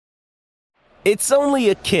It's only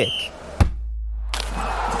a kick,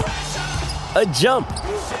 a jump,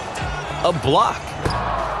 a block.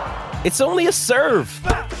 It's only a serve.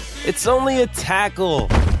 It's only a tackle,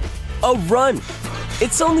 a run.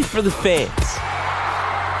 It's only for the fans.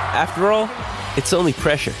 After all, it's only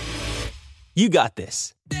pressure. You got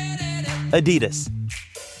this. Adidas.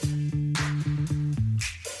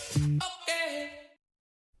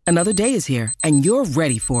 Another day is here, and you're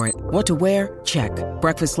ready for it. What to wear? Check.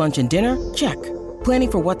 Breakfast, lunch, and dinner? Check.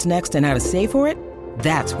 Planning for what's next and how to save for it?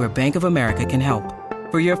 That's where Bank of America can help.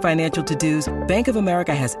 For your financial to-dos, Bank of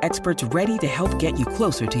America has experts ready to help get you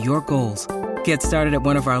closer to your goals. Get started at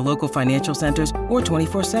one of our local financial centers or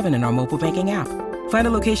 24/7 in our mobile banking app. Find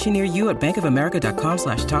a location near you at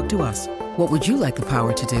bankofamerica.com/talktous. What would you like the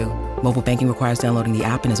power to do? Mobile banking requires downloading the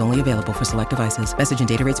app and is only available for select devices. Message and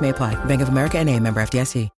data rates may apply. Bank of America N.A., member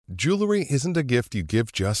FDIC. Jewelry isn't a gift you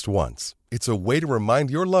give just once. It's a way to remind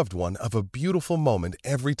your loved one of a beautiful moment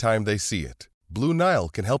every time they see it. Blue Nile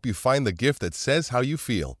can help you find the gift that says how you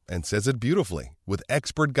feel and says it beautifully, with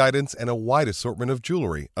expert guidance and a wide assortment of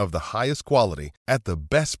jewelry of the highest quality at the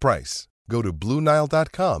best price. Go to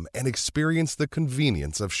BlueNile.com and experience the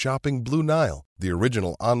convenience of shopping Blue Nile, the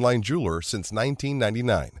original online jeweler since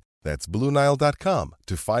 1999. That's BlueNile.com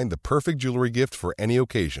to find the perfect jewelry gift for any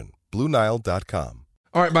occasion. BlueNile.com.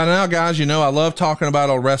 All right, by now, guys, you know I love talking about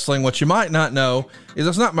old wrestling. What you might not know is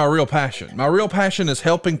it's not my real passion. My real passion is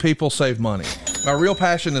helping people save money. My real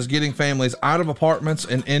passion is getting families out of apartments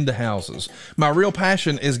and into houses. My real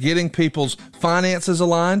passion is getting people's finances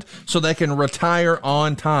aligned so they can retire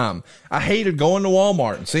on time. I hated going to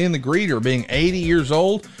Walmart and seeing the greeter being 80 years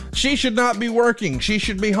old. She should not be working. She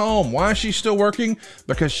should be home. Why is she still working?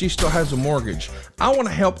 Because she still has a mortgage. I want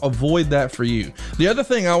to help avoid that for you. The other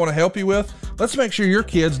thing I want to help you with, let's make sure your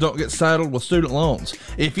kids don't get saddled with student loans.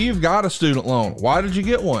 If you've got a student loan, why did you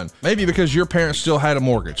get one? Maybe because your parents still had a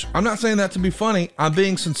mortgage. I'm not saying that to be funny. I'm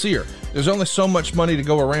being sincere. There's only so much money to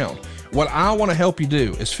go around. What I want to help you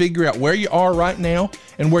do is figure out where you are right now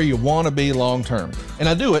and where you want to be long term. And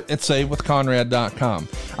I do it at SaveWithConrad.com.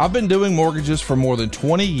 I've been doing mortgages for more than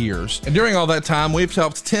 20 years. And during all that time, we've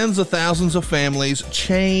helped tens of thousands of families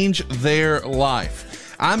change their life.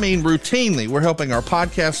 I mean, routinely, we're helping our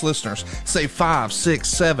podcast listeners save $500, $600,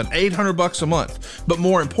 $700, $800 a month. But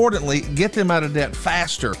more importantly, get them out of debt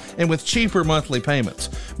faster and with cheaper monthly payments.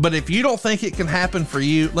 But if you don't think it can happen for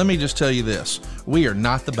you, let me just tell you this. We are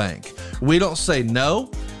not the bank. We don't say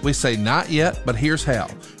no. We say not yet, but here's how.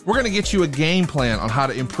 We're going to get you a game plan on how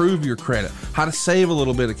to improve your credit, how to save a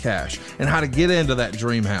little bit of cash, and how to get into that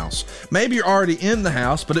dream house. Maybe you're already in the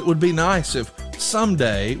house, but it would be nice if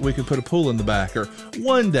someday we could put a pool in the back, or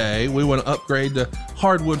one day we want to upgrade to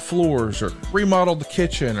hardwood floors, or remodel the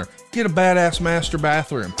kitchen, or get a badass master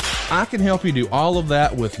bathroom. I can help you do all of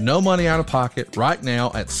that with no money out of pocket right now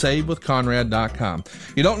at SaveWithConrad.com.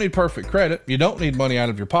 You don't need perfect credit. You don't need money out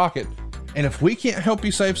of your pocket. And if we can't help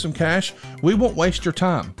you save some cash, we won't waste your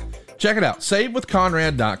time. Check it out,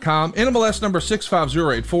 SaveWithConrad.com, NMLS number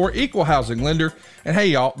 65084, equal housing lender. And hey,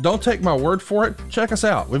 y'all, don't take my word for it. Check us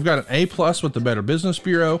out. We've got an A+ with the Better Business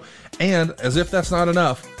Bureau. And as if that's not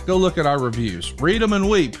enough, go look at our reviews. Read them and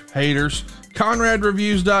weep, haters.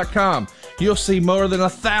 ConradReviews.com. You'll see more than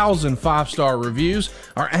 1,000 5-star reviews.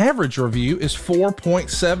 Our average review is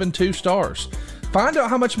 4.72 stars. Find out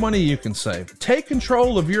how much money you can save. Take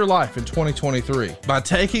control of your life in 2023 by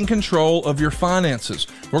taking control of your finances.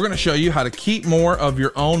 We're going to show you how to keep more of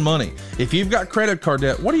your own money. If you've got credit card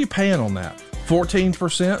debt, what are you paying on that?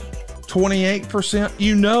 14%? 28%?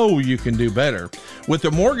 You know you can do better. With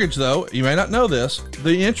the mortgage, though, you may not know this,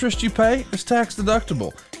 the interest you pay is tax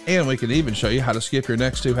deductible. And we can even show you how to skip your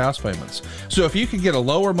next 2 house payments. So if you can get a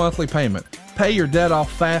lower monthly payment, pay your debt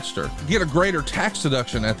off faster, get a greater tax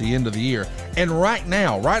deduction at the end of the year, and right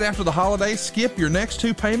now, right after the holidays, skip your next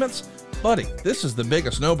 2 payments, buddy, this is the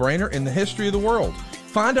biggest no-brainer in the history of the world.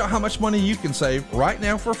 Find out how much money you can save right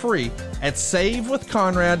now for free at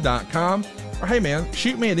SaveWithConrad.com, or hey man,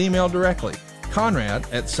 shoot me an email directly,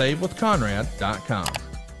 Conrad@SaveWithConrad.com.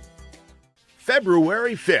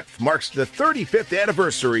 February 5th marks the 35th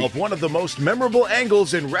anniversary of one of the most memorable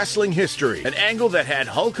angles in wrestling history. An angle that had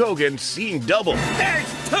Hulk Hogan seeing double. There's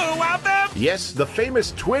 2 of them? Yes, the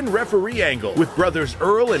famous twin referee angle with brothers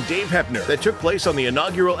Earl and Dave Hebner that took place on the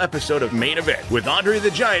inaugural episode of Main Event, with Andre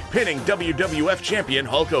the Giant pinning WWF champion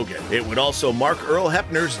Hulk Hogan. It would also mark Earl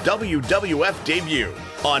Hebner's WWF debut.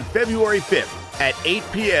 On February 5th at 8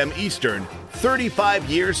 p.m. Eastern, 35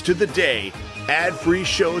 years to the day, Ad-free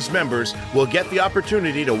shows members will get the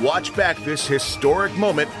opportunity to watch back this historic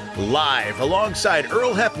moment live alongside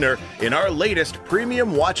Earl Hebner in our latest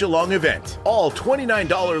premium watch-along event. All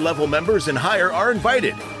 $29 level members and higher are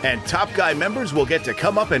invited, and Top Guy members will get to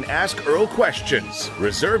come up and ask Earl questions.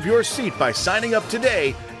 Reserve your seat by signing up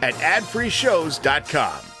today at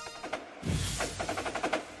adfreeshows.com.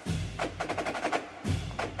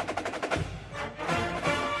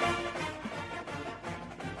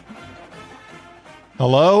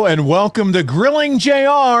 Hello and welcome to Grilling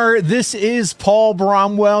JR. This is Paul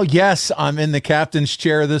Bromwell. Yes, I'm in the captain's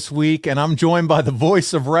chair this week, and I'm joined by the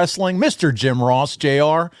voice of wrestling, Mr. Jim Ross.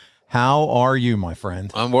 JR, how are you, my friend?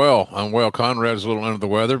 I'm well. Conrad's a little under the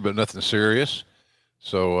weather, but nothing serious.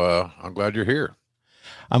 So I'm glad you're here.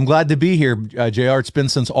 I'm glad to be here, JR. It's been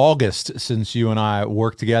since August since you and I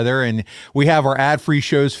worked together, and we have our ad-free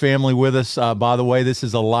shows family with us. By the way, this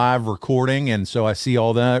is a live recording, and so I see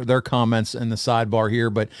all their comments in the sidebar here.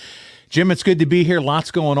 But, Jim, it's good to be here. Lots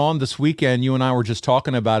going on this weekend. You and I were just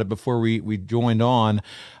talking about it before we joined on.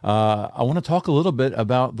 I want to talk a little bit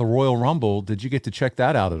about the Royal Rumble. Did you get to check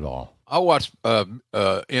that out at all? I watched in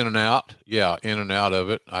and out. Yeah, in and out of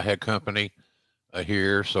it. I had company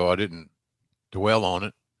here, so I didn't dwell on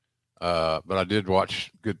it. But I did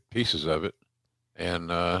watch good pieces of it, and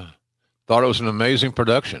thought it was an amazing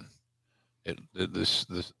production. It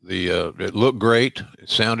looked great. It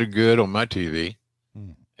sounded good on my TV,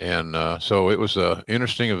 and so it was an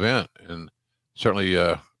interesting event. And certainly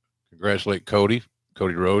congratulate Cody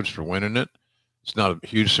Rhodes for winning it. It's not a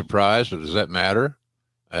huge surprise, but does that matter?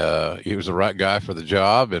 He was the right guy for the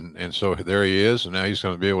job, and so there he is, and now he's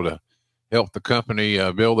going to be able to help the company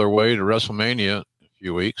build their way to WrestleMania in a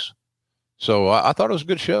few weeks. So I thought it was a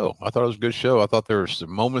good show. I thought there were some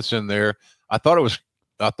moments in there. I thought it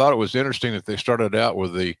was interesting that they started out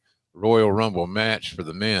with the Royal Rumble match for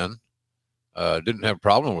the men. Didn't have a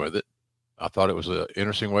problem with it. I thought it was an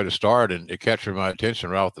interesting way to start, and it captured my attention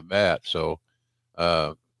right off the bat. So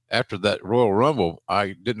after that Royal Rumble,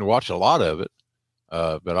 I didn't watch a lot of it,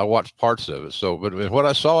 but I watched parts of it. So, but what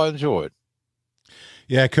I saw, I enjoyed.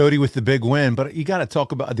 Yeah, Cody with the big win, but you got to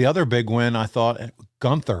talk about the other big win. I thought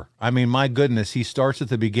Gunther. I mean, my goodness, he starts at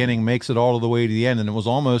the beginning, makes it all the way to the end, and it was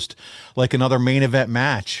almost like another main event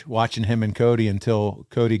match watching him and Cody until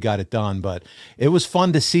Cody got it done. But it was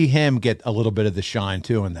fun to see him get a little bit of the shine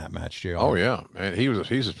too in that match, JR. Oh yeah, man,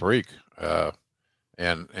 he's a freak,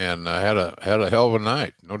 and had a hell of a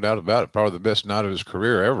night, no doubt about it. Probably the best night of his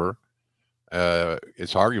career ever.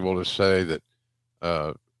 It's arguable to say that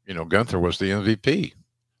Gunther was the MVP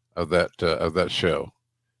of that show,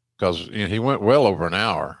 because he went well over an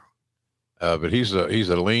hour, but he's a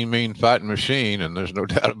lean, mean fighting machine, and there's no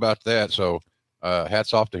doubt about that. So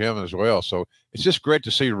hats off to him as well. So it's just great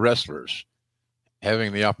to see wrestlers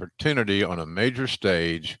having the opportunity on a major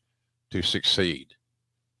stage to succeed,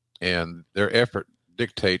 and their effort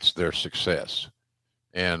dictates their success.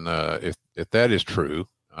 And if that is true,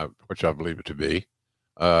 which I believe it to be,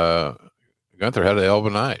 Gunther had a hell of a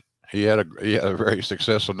night. He had a very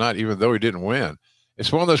successful night, even though he didn't win.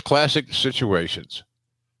 It's one of those classic situations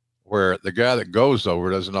where the guy that goes over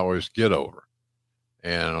doesn't always get over.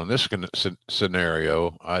 And on this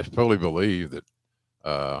scenario, I fully believe that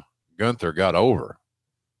Gunther got over,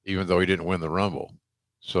 even though he didn't win the Rumble.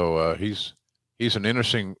 So he's an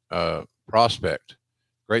interesting prospect.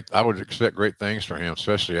 Great. I would expect great things for him,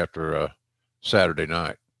 especially after Saturday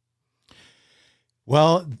night.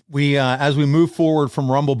 Well, we as we move forward from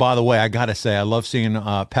Rumble, by the way, I got to say, I love seeing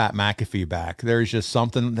Pat McAfee back. There's just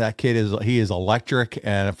something, that kid he is electric,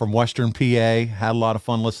 and from Western PA, had a lot of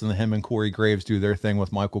fun listening to him and Corey Graves do their thing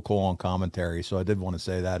with Michael Cole on commentary. So I did want to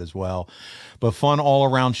say that as well. But fun all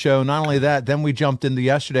around show. Not only that, then we jumped into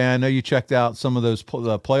yesterday. I know you checked out some of those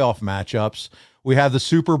the playoff matchups. We have the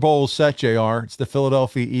Super Bowl set, JR. It's the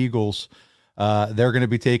Philadelphia Eagles. They're going to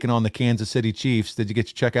be taking on the Kansas City Chiefs. Did you get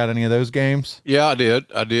to check out any of those games? Yeah, I did.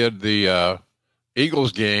 I did the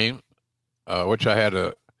Eagles game, which I had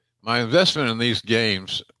my investment in these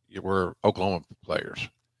games were Oklahoma players.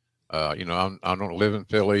 I don't live in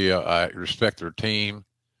Philly. I respect their team.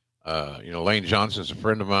 Lane Johnson's a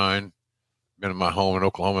friend of mine, been in my home in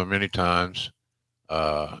Oklahoma many times.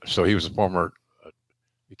 So he was a former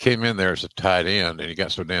he came in there as a tight end, and he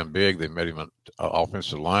got so damn big they made him an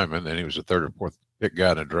offensive lineman, and he was the third or fourth pick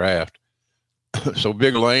guy in the draft. So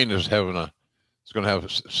Big Lane is going to have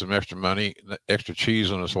some extra money, extra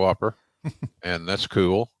cheese on his Whopper, and that's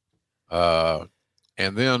cool. And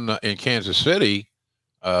then in Kansas City,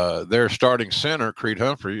 their starting center, Creed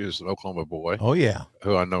Humphrey, is an Oklahoma boy. Oh, yeah.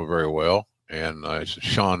 Who I know very well, and it's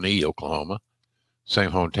Shawnee, Oklahoma. Same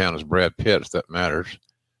hometown as Brad Pitt, if that matters.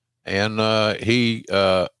 and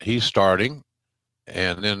he's starting,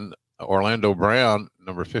 and then Orlando Brown,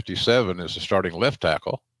 number 57, is the starting left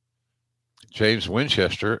tackle. James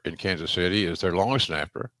Winchester in Kansas City is their long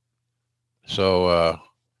snapper. So,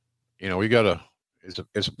 we got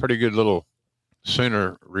it's a pretty good little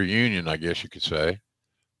Sooner reunion, I guess you could say.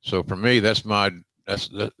 So for me, that's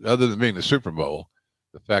other than being the Super Bowl,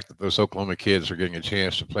 the fact that those Oklahoma kids are getting a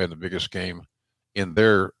chance to play in the biggest game in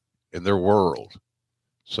their world.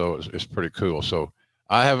 So it's pretty cool. So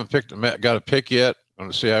I haven't got a pick yet. I'm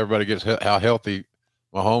going to see how everybody gets, how healthy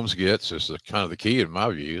Mahomes gets is kind of the key in my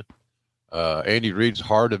view. Andy Reid's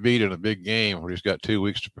hard to beat in a big game where he's got 2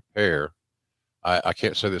 weeks to prepare. I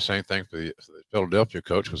can't say the same thing for the Philadelphia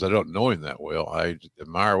coach because I don't know him that well. I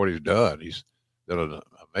admire what he's done. He's done an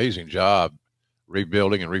amazing job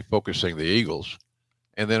rebuilding and refocusing the Eagles.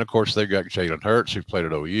 And then, of course, they've got Jalen Hurts, who played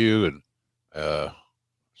at OU. And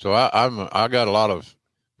so I got a lot of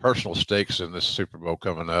personal stakes in this Super Bowl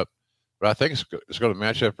coming up. But I think it's going to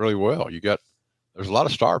match up really well. There's a lot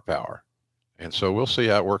of star power. And so we'll see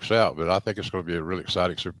how it works out. But I think it's going to be a really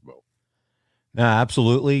exciting Super Bowl. No,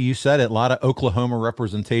 absolutely. You said it. A lot of Oklahoma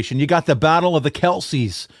representation. You got the battle of the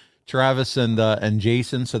Kelseys, Travis and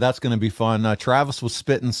Jason. So that's going to be fun. Travis was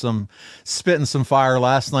spitting some fire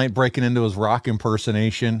last night, breaking into his rock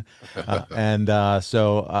impersonation,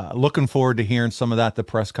 so looking forward to hearing some of that. The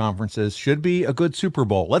press conferences should be a good Super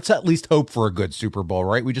Bowl. Let's at least hope for a good Super Bowl,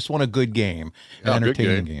 right? We just want a good game, an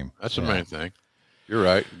entertaining game. That's the main thing. You're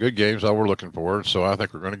right. Good game's all we're looking for. So I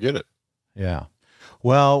think we're going to get it. Yeah.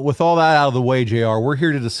 Well, with all that out of the way, JR, we're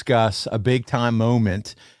here to discuss a big-time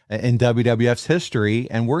moment in WWF's history,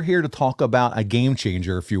 and we're here to talk about a game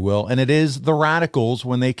changer, if you will, and it is the Radicals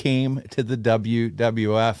when they came to the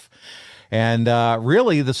WWF. And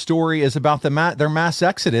really, the story is about their mass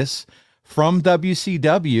exodus from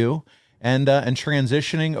WCW and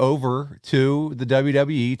transitioning over to the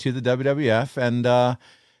WWE, to the WWF, and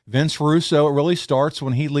Vince Russo, it really starts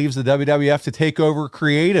when he leaves the WWF to take over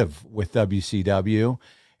creative with WCW.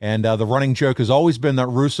 And the running joke has always been that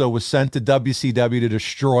Russo was sent to WCW to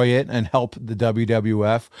destroy it and help the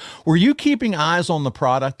WWF. Were you keeping eyes on the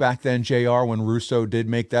product back then, JR, when Russo did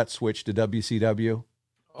make that switch to WCW?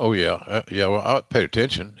 Oh, yeah. Well, I paid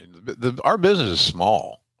attention. Our business is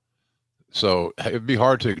small, so it'd be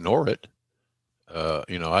hard to ignore it. I'm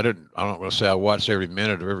not going to say I watched every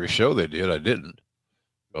minute of every show they did. I didn't.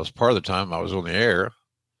 Because part of the time I was on the air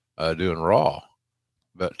doing Raw.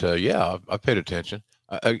 But, I paid attention.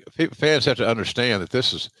 Fans have to understand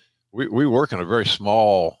that we work in a very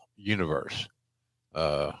small universe.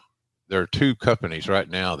 There are two companies right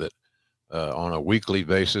now that on a weekly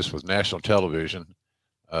basis with national television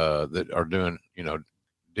that are doing,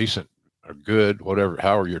 decent or good,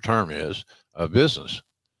 however your term is, business.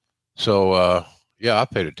 So, I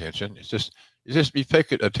paid attention. It's just you pay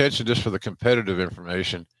attention just for the competitive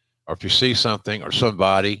information, or if you see something or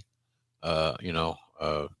somebody,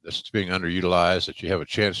 that's being underutilized that you have a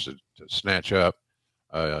chance to snatch up,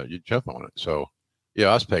 you jump on it. So, I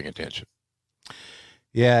was paying attention.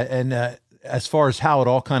 Yeah, and as far as how it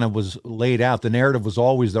all kind of was laid out, the narrative was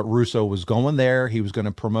always that Russo was going there. He was going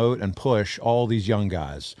to promote and push all these young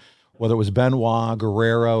guys, whether it was Benoit,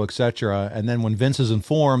 Guerrero, etc. And then when Vince is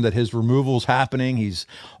informed that his removal is happening, he's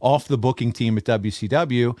off the booking team at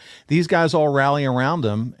WCW, these guys all rally around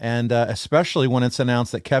him, and especially when it's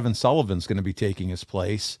announced that Kevin Sullivan's going to be taking his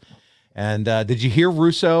place. And did you hear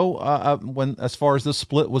Russo as far as the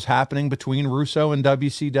split was happening between Russo and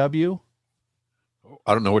WCW?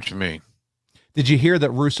 I don't know what you mean. Did you hear that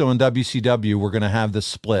Russo and WCW were going to have this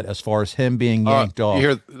split as far as him being yanked off? You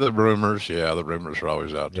hear the rumors. Yeah, the rumors are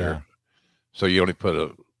always out there. Yeah. So you don't put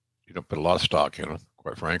a lot of stock in them,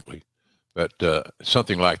 quite frankly. But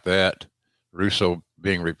something like that, Russo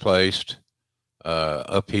being replaced,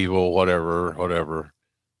 upheaval, whatever,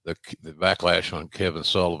 the backlash on Kevin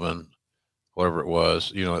Sullivan, whatever it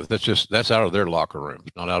was, that's out of their locker room,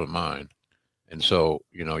 not out of mine. And so,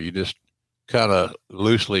 you just kind of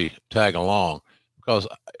loosely tag along, because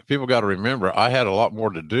people got to remember I had a lot more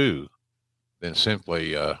to do than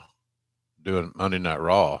simply doing Monday Night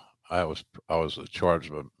Raw. I was in charge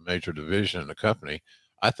of a major division in the company.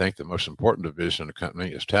 I think the most important division in the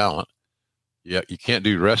company is talent. Yeah, you can't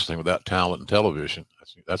do wrestling without talent and television.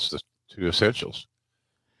 That's the two essentials.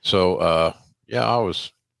 So I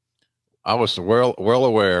was well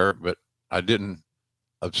aware, but I didn't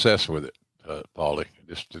obsess with it, Paulie.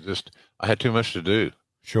 Just I had too much to do.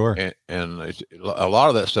 Sure. And a lot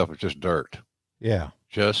of that stuff was just dirt. Yeah.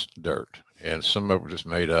 Just dirt. And some of it was just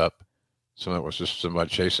made up. Some of it was just somebody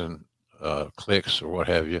chasing clicks or what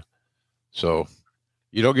have you. So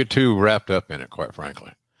you don't get too wrapped up in it, quite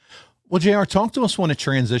frankly. Well, JR, talk to us when it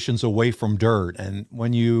transitions away from dirt and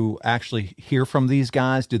when you actually hear from these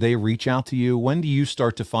guys. Do they reach out to you? When do you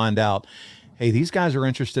start to find out, hey, these guys are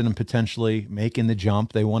interested in potentially making the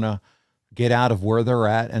jump? They want to get out of where they're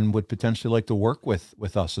at and would potentially like to work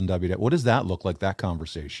with us in WWE. What does that look like, that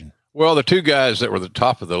conversation? Well, the two guys that were the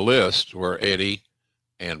top of the list were Eddie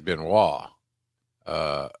and Benoit.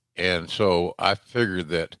 And so I figured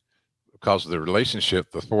that because of the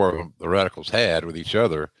relationship the four of them, the Radicals, had with each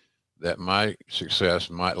other, that my success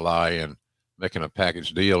might lie in making a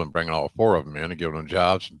package deal and bringing all four of them in and giving them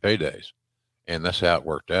jobs and paydays. And that's how it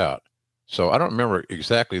worked out. So I don't remember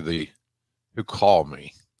exactly who called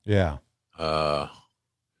me. Yeah.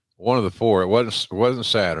 One of the four, it wasn't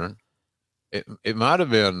Saturn. It might have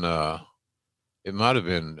been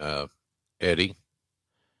Eddie.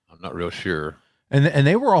 I'm not real sure. And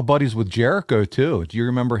they were all buddies with Jericho too. Do you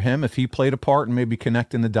remember him? If he played a part in maybe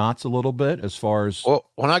connecting the dots a little bit as far as? Well,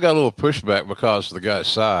 when I got a little pushback because of the guy's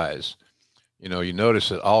size, you notice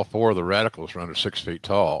that all four of the Radicals were under 6 feet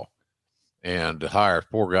tall, and to hire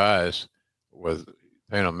four guys with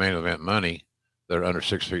paying them main event money that are under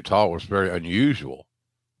 6 feet tall was very unusual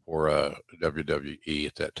for WWE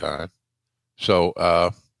at that time. So,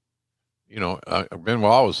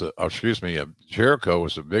 Benoit Jericho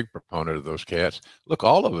was a big proponent of those cats. Look,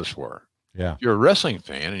 all of us were. Yeah. If you're a wrestling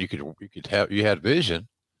fan and you had vision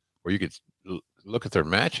where you could look at their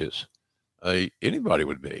matches, anybody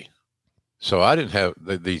would be. So I didn't have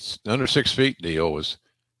the under 6 feet deal was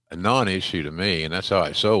a non-issue to me, and that's how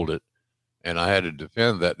I sold it. And I had to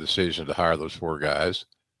defend that decision to hire those four guys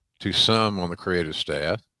to some on the creative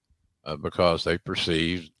staff because they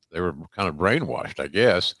perceived they were kind of brainwashed, I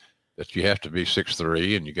guess, that you have to be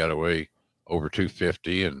 6'3" and you got to weigh over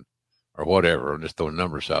 250 or whatever. I'm just throwing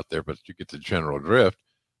numbers out there, but you get the general drift.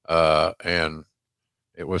 And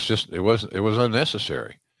it was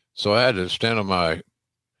unnecessary. So I had to stand on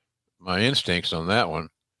my instincts on that one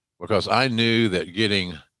because I knew that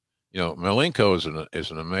getting, Malenko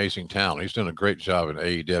is an amazing talent. He's done a great job in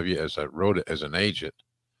AEW, as I wrote it, as an agent,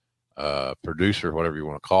 producer, whatever you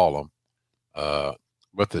want to call him.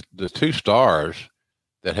 But the two stars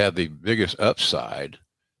that had the biggest upside,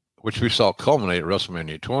 which we saw culminate at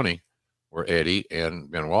WrestleMania 20, were Eddie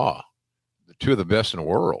and Benoit, the two of the best in the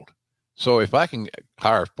world. So if I can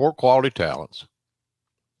hire four quality talents,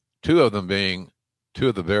 two of them being two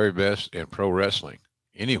of the very best in pro wrestling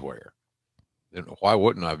anywhere, then why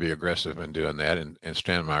wouldn't I be aggressive in doing that and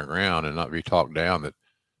stand my ground and not be talked down that,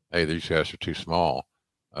 hey, these guys are too small?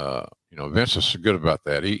 Vince is good about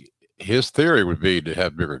that. His theory would be to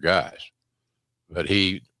have bigger guys, but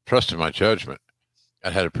he trusted my judgment. I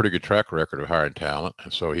had a pretty good track record of hiring talent,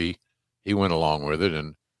 and so he went along with it.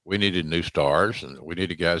 And we needed new stars, and we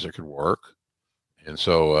needed guys that could work. And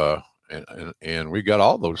so, and we got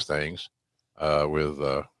all those things with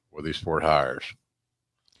these four hires.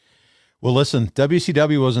 Well, listen,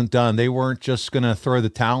 WCW wasn't done. They weren't just going to throw the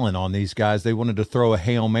talent on these guys. They wanted to throw a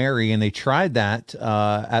Hail Mary, and they tried that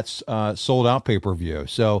at Sold Out pay-per-view.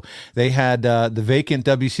 So they had the vacant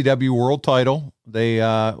WCW world title. They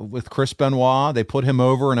with Chris Benoit, they put him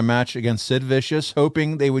over in a match against Sid Vicious,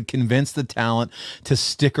 hoping they would convince the talent to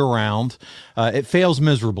stick around. It fails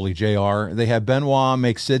miserably, JR. They have Benoit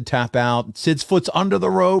make Sid tap out. Sid's foot's under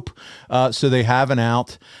the rope, so they have an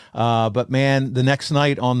out. But, man, the next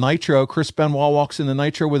night on Nitro, Chris Benoit walks into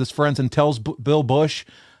Nitro with his friends and tells Bill Bush,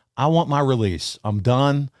 I want my release. I'm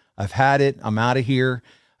done. I've had it. I'm out of here.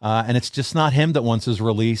 And it's just not him that wants his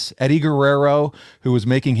release. Eddie Guerrero, who was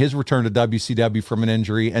making his return to WCW from an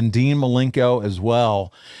injury, and Dean Malenko as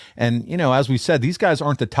well. And, as we said, these guys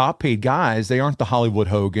aren't the top paid guys. They aren't the Hollywood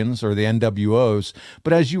Hogans or the NWOs.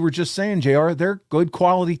 But as you were just saying, JR, they're good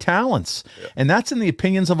quality talents. Yeah. And that's in the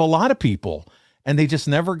opinions of a lot of people. And they just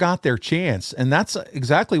never got their chance. And that's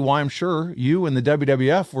exactly why I'm sure you and the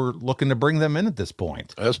WWF were looking to bring them in at this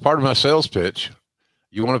point. That's part of my sales pitch.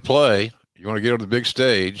 You want to play. You want to get on the big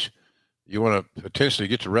stage. You want to potentially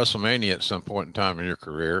get to WrestleMania at some point in time in your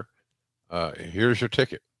career. Here's your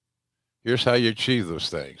ticket. Here's how you achieve those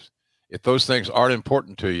things. If those things aren't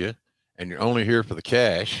important to you and you're only here for the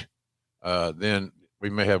cash, then we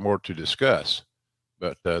may have more to discuss.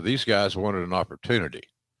 But these guys wanted an opportunity.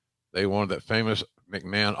 They wanted that famous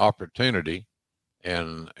McMahon opportunity.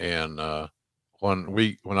 And when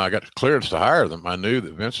I got clearance to hire them, I knew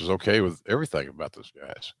that Vince was okay with everything about those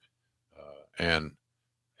guys. And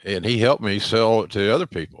he helped me sell it to other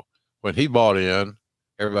people. When he bought in,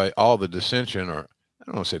 everybody, all the dissension, or I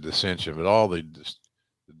don't want to say dissension, but all the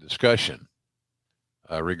discussion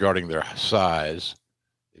regarding their size,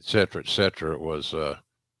 et cetera, was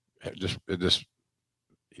it just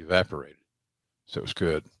evaporated. So it was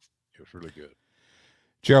good. was really good.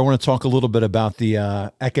 Jerry, I want to talk a little bit about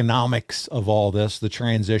the economics of all this, the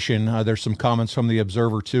transition. There's some comments from the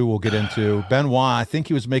Observer, too, we'll get into. Benoit, I think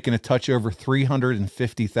he was making a touch over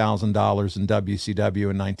 $350,000 in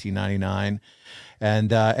WCW in 1999.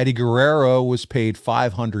 And Eddie Guerrero was paid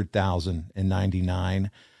 $500,000 in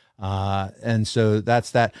 99. And so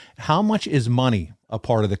that's that. How much is money a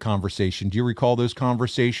part of the conversation? Do you recall those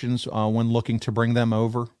conversations when looking to bring them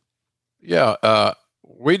over? Yeah,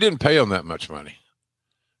 we didn't pay them that much money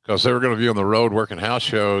because they were going to be on the road working house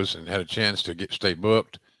shows and had a chance to stay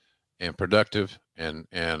booked and productive and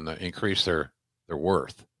increase their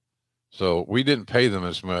worth. So we didn't pay them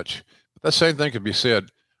as much. But that same thing could be said.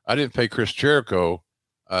 I didn't pay Chris Jericho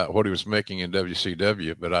what he was making in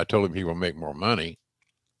WCW, but I told him he will make more money,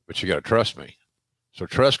 but you got to trust me. So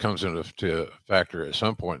trust comes into factor at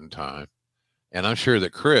some point in time. And I'm sure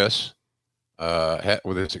that Chris,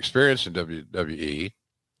 with his experience in WWE,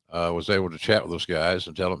 was able to chat with those guys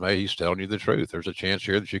and tell them, hey, he's telling you the truth. There's a chance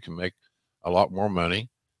here that you can make a lot more money,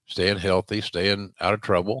 staying healthy, staying out of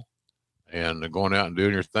trouble, and going out and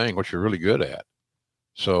doing your thing, what you're really good at.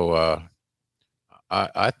 So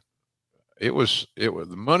the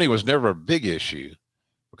money was never a big issue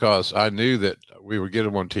because I knew that we would get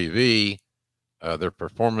them on TV. Their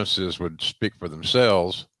performances would speak for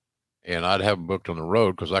themselves, and I'd have them booked on the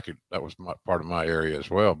road because that was part of my area as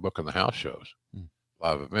well, booking the house shows,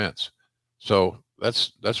 live events. So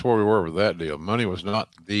that's where we were with that deal. Money was not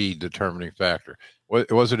the determining factor.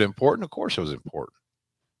 Was it important? Of course it was important.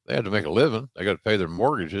 They had to make a living. They got to pay their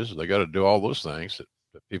mortgages. They got to do all those things that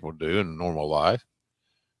people do in normal life.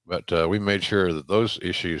 But we made sure that those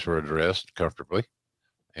issues were addressed comfortably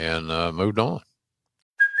and moved on.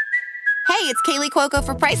 Hey, it's Kaylee Cuoco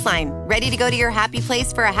for Priceline. Ready to go to your happy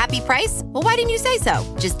place for a happy price? Well, why didn't you say so?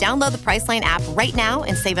 Just download the Priceline app right now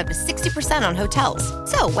and save up to 60% on hotels.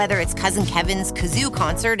 So whether it's Cousin Kevin's Kazoo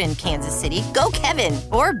Concert in Kansas City, go Kevin,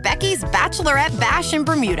 or Becky's Bachelorette Bash in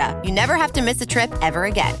Bermuda, you never have to miss a trip ever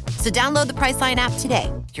again. So download the Priceline app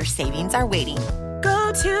today. Your savings are waiting.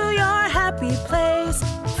 Go to your happy place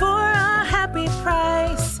for a happy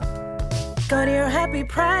price. Go to your happy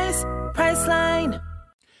price, Priceline.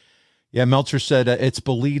 Yeah, Meltzer said it's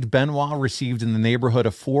believed Benoit received in the neighborhood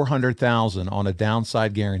of $400,000 on a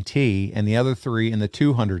downside guarantee, and the other three in the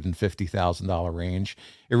 $250,000 range.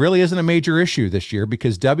 It really isn't a major issue this year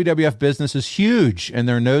because WWF business is huge, and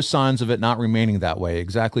there are no signs of it not remaining that way.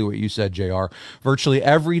 Exactly what you said, JR. Virtually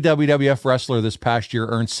every WWF wrestler this past year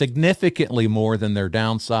earned significantly more than their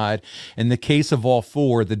downside. In the case of all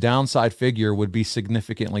four, the downside figure would be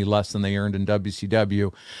significantly less than they earned in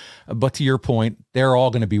WCW. But to your point, they're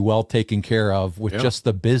all going to be well taken care of with just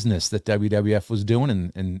the business that WWF was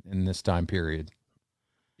doing in this time period.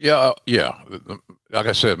 Yeah. Like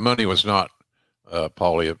I said, money was not,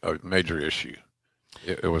 Paulie, a major issue.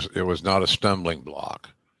 It was not a stumbling block.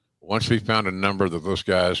 Once we found a number that those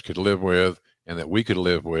guys could live with and that we could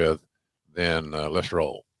live with, then let's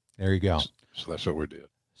roll. There you go. So that's what we did.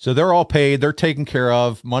 So they're all paid. They're taken care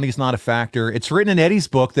of. Money's not a factor. It's written in Eddie's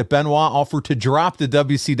book that Benoit offered to drop the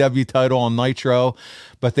WCW title on Nitro,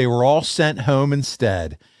 but they were all sent home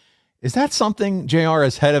instead. Is that something, JR,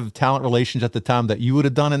 as head of talent relations at the time, that you would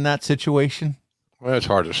have done in that situation? Well, it's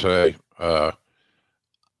hard to say.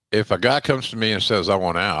 If a guy comes to me and says, I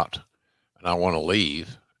want out and I want to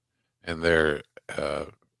leave, and they're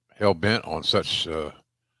hell-bent on such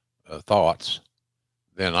thoughts,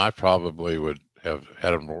 then I probably would have had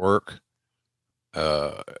them work.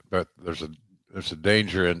 But there's a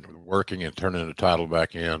danger in working and turning the title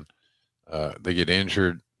back in. They get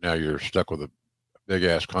injured. Now you're stuck with a big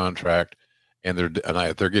ass contract, and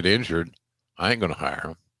if they get injured, I ain't going to hire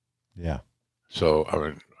them. Yeah. So, I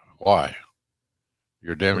mean, why?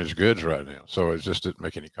 You're damaged goods right now. So it just didn't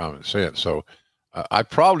make any common sense. So I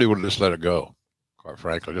probably would have just let it go, quite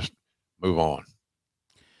frankly, just move on.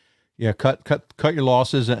 Yeah, cut your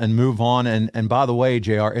losses and move on. And by the way,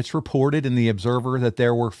 JR, it's reported in the Observer that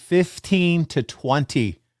there were 15 to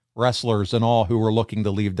 20 wrestlers in all who were looking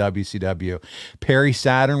to leave WCW. Perry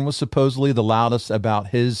Saturn was supposedly the loudest about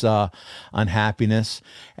his unhappiness.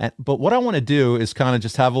 But what I want to do is kind of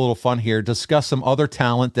just have a little fun here, discuss some other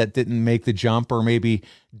talent that didn't make the jump or maybe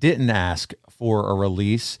didn't ask for a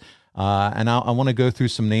release. And I want to go through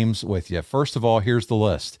some names with you. First of all, here's the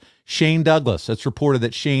list. Shane Douglas. It's reported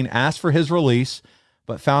that Shane asked for his release,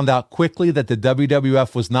 but found out quickly that the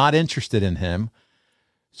WWF was not interested in him.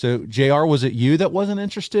 So, JR, was it you that wasn't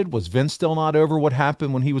interested? Was Vince still not over what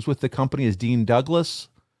happened when he was with the company as Dean Douglas?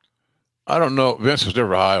 I don't know. Vince was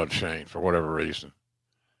never high on Shane for whatever reason.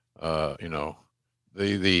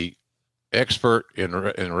 The expert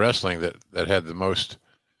in wrestling that had the most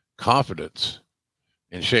confidence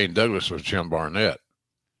in Shane Douglas was Jim Barnett.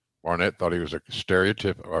 Barnett thought he was a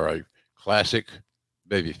stereotype or a classic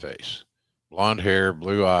babyface. Blonde hair,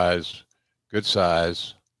 blue eyes, good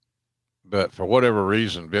size. But for whatever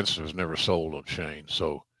reason, Vince was never sold on Shane,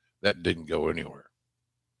 so that didn't go anywhere.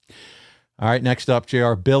 All right, next up,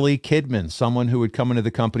 JR, Billy Kidman, someone who would come into the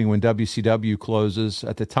company when WCW closes.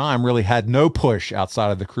 At the time, really had no push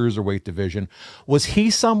outside of the cruiserweight division. Was he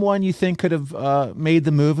someone you think could have made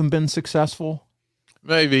the move and been successful?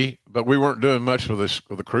 Maybe, but we weren't doing much with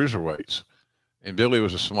the cruiserweights. And Billy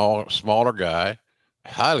was a smaller guy,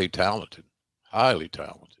 highly talented. And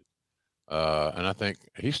I think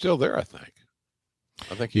he's still there, I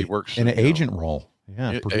think he works in an agent role.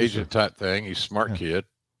 Yeah, agent type thing. He's a smart kid.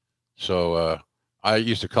 So I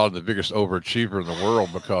used to call him the biggest overachiever in the world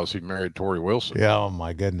because he married Tori Wilson. Yeah, oh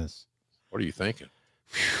my goodness. What are you thinking?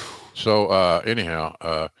 So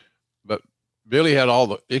anyhow, but Billy had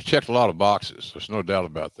he checked a lot of boxes. There's no doubt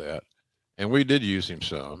about that. And we did use him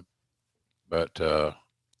some, but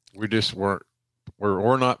we just we're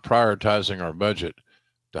not prioritizing our budget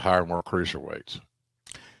to hire more cruiserweights.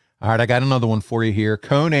 All right, I got another one for you here.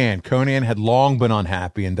 Conan had long been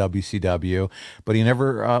unhappy in WCW, but we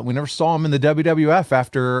never saw him in the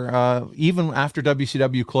WWF even after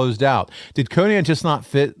WCW closed out. Did Conan just not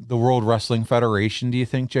fit the World Wrestling Federation, do you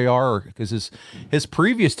think, JR? Because his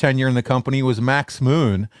previous tenure in the company was Max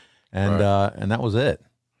Moon, and right. And that was it.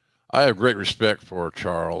 I have great respect for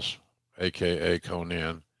Charles, a.k.a.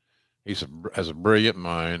 Conan. He has a brilliant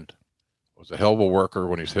mind, was a hell of a worker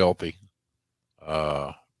when he's healthy.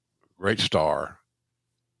 Great star,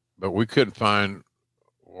 but we couldn't find,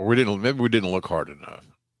 maybe we didn't look hard enough.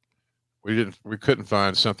 We couldn't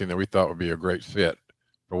find something that we thought would be a great fit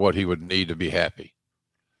for what he would need to be happy,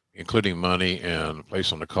 including money and a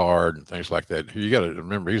place on the card and things like that. You got to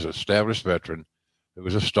remember, he's an established veteran who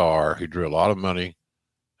was a star. He drew a lot of money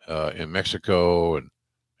in Mexico, and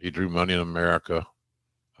he drew money in America,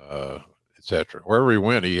 etc. Wherever he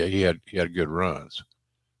went, he had good runs.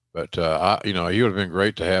 But, he would have been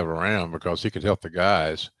great to have around because he could help the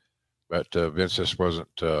guys. But Vince just wasn't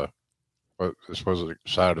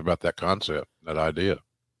excited about that concept, that idea.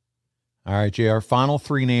 All right, JR, final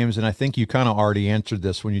three names, and I think you kind of already answered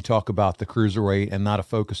this when you talk about the cruiserweight and not a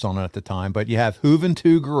focus on it at the time, but you have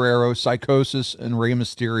Juventud Guerrero, Psychosis, and Rey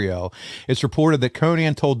Mysterio. It's reported that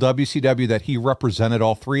Conan told WCW that he represented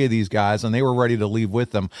all three of these guys, and they were ready to leave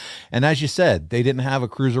with them. And as you said, they didn't have a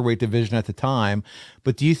cruiserweight division at the time,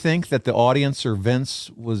 but do you think that the audience or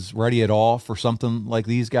Vince was ready at all for something like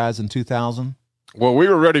these guys in 2000? Well, we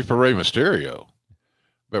were ready for Rey Mysterio.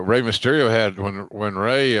 But Rey Mysterio had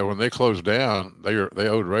when they closed down, they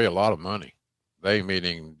owed Rey a lot of money. They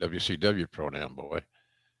meaning WCW Pro-Am Boy,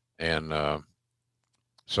 and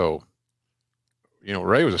so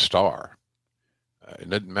Rey was a star. It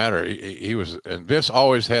didn't matter. He was, and Vince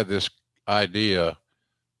always had this idea.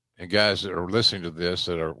 And guys that are listening to this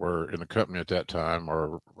were in the company at that time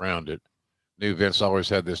or around it knew Vince always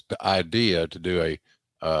had this idea to do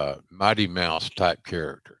a Mighty Mouse type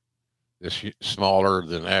character. This smaller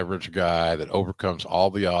than average guy that overcomes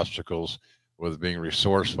all the obstacles with being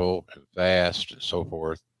resourceful and fast and so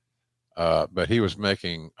forth. But he was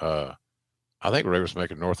making, I think Rey was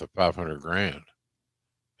making north of $500,000,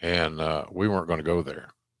 and we weren't going to go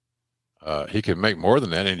there. He could make more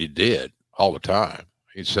than that, and he did all the time.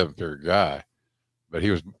 He's a seven-figure guy, but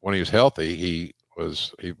when he was healthy, he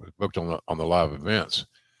was booked on the live events.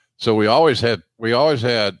 So we always had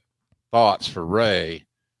thoughts for Rey,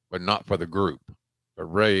 but not for the group.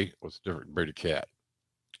 But Rey was a different breed of cat.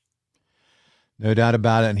 No doubt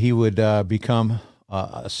about it. And he would become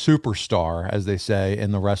a superstar, as they say,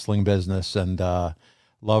 in the wrestling business, and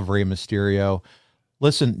love Rey Mysterio.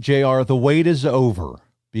 Listen, JR, the wait is over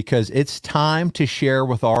because it's time to share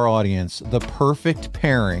with our audience the perfect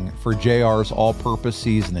pairing for JR's all-purpose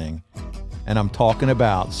seasoning. And I'm talking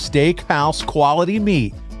about steakhouse quality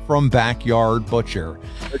meat from Backyard Butcher.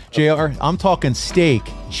 JR, I'm talking steak,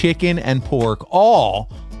 chicken, and pork, all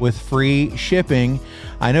with free shipping.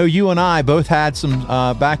 I know you and I both had some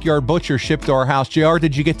Backyard Butcher shipped to our house. JR,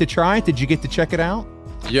 did you get to try it? Did you get to check it out?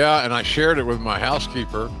 Yeah, and I shared it with my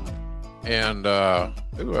housekeeper and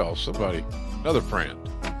who else? Another friend.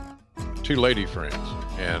 Two lady friends.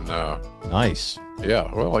 And nice.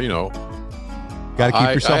 Yeah, well, got to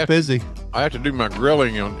keep yourself busy. I have to do my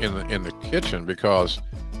grilling in the kitchen because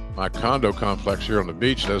my condo complex here on the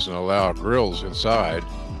beach doesn't allow grills inside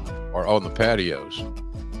or on the patios.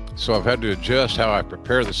 So I've had to adjust how I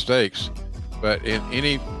prepare the steaks, but in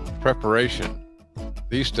any preparation,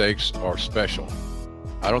 these steaks are special.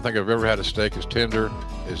 I don't think I've ever had a steak as tender,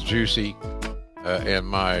 as juicy, and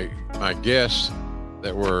my guests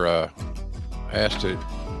that were asked to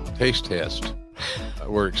taste test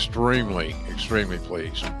were extremely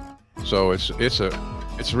pleased. So it's a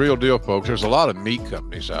real deal, folks. There's a lot of meat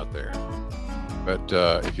companies out there, but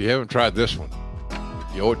if you haven't tried this one,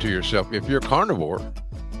 you owe it to yourself. If you're a carnivore,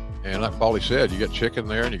 and like Paulie said, you got chicken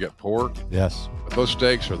there and you got pork. Yes. But those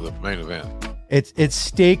steaks are the main event. It's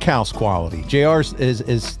steakhouse quality. JR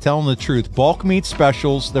is telling the truth. Bulk meat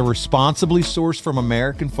specials. They're responsibly sourced from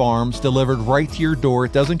American farms, delivered right to your door.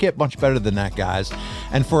 It doesn't get much better than that, guys.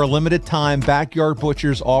 And for a limited time, Backyard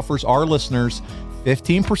Butchers offers our listeners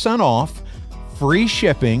 15% off, free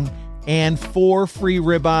shipping, and 4 free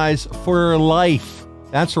ribeyes for life.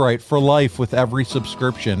 That's right, for life with every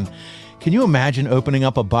subscription. Can you imagine opening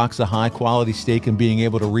up a box of high-quality steak and being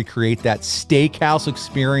able to recreate that steakhouse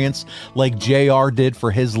experience like JR did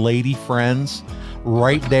for his lady friends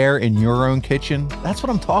right there in your own kitchen? That's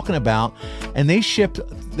what I'm talking about. And they shipped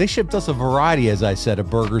us a variety, as I said,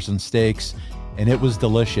 of burgers and steaks, and it was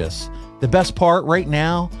delicious. The best part right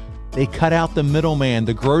now, they cut out the middleman,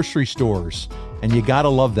 the grocery stores, and you got to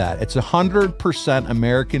love that. It's 100%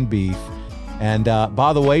 American beef. And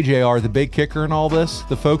by the way, JR, the big kicker in all this,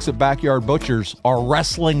 the folks at Backyard Butchers are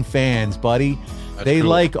wrestling fans, buddy. They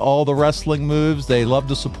like all the wrestling moves. They love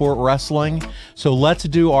to support wrestling. So let's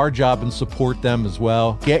do our job and support them as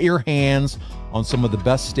well. Get your hands on some of the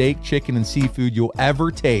best steak, chicken, and seafood you'll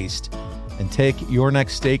ever taste, and take your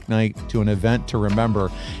next steak night to an event to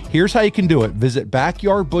remember. Here's how you can do it. Visit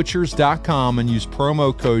backyardbutchers.com and use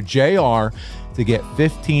promo code JR to get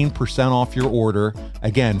 15% off your order.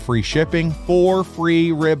 Again, free shipping, 4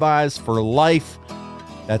 free ribeyes for life.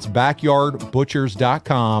 That's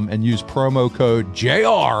backyardbutchers.com and use promo code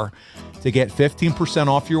JR to get 15%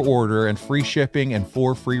 off your order and free shipping and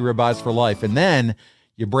 4 free ribeyes for life. And then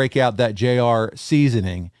you break out that JR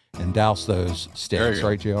seasoning and douse those steaks,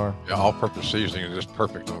 right, JR? Yeah, all-purpose seasoning is just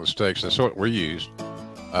perfect on the steaks. That's what we used.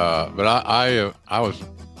 But I'm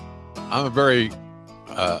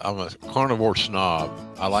a carnivore snob.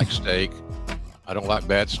 I like steak. I don't like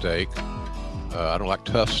bad steak. I don't like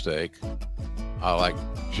tough steak. I like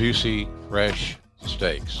juicy, fresh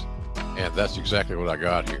steaks. And that's exactly what I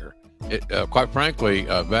got here. Quite frankly,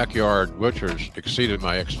 Backyard Butchers exceeded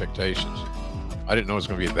my expectations. I didn't know it was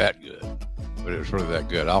going to be that good, but it was really that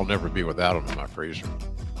good. I'll never be without them in my freezer.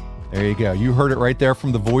 There you go. You heard it right there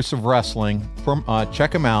from the voice of wrestling.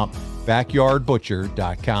 Check them out,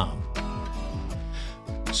 backyardbutcher.com.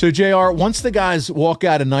 So, JR, once the guys walk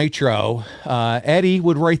out of Nitro, Eddie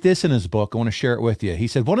would write this in his book. I want to share it with you. He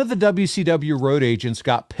said, one of the WCW road agents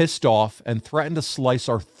got pissed off and threatened to slice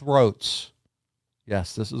our throats.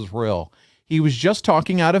 Yes, this is real. He was just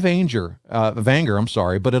talking out of anger, but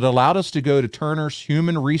it allowed us to go to Turner's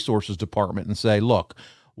Human Resources Department and say, look,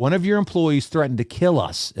 one of your employees threatened to kill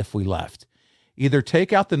us if we left. Either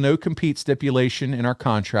take out the no-compete stipulation in our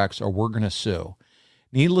contracts or we're going to sue.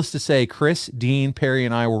 Needless to say, Chris, Dean, Perry,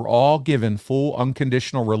 and I were all given full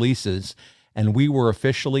unconditional releases, and we were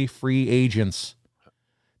officially free agents.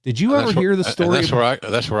 Did you ever hear the story?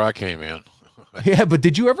 That's where I came in. Yeah, but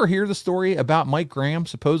did you ever hear the story about Mike Graham?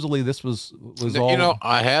 Supposedly this was all... You know,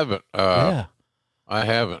 I haven't. Yeah. I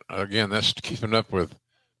haven't. Again, that's keeping up with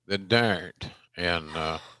the dirt. And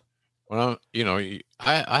when I'm,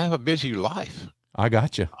 I have a busy life. I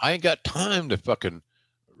got you. I ain't got time to fucking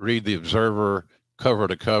read the Observer cover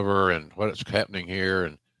to cover and what's happening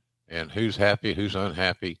here and who's happy, who's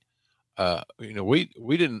unhappy.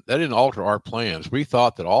 We didn't alter our plans. We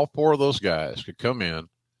thought that all 4 of those guys could come in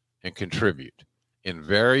and contribute in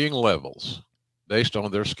varying levels based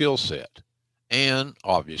on their skill set and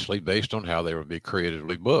obviously based on how they would be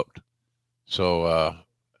creatively booked. So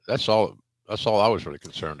that's all I was really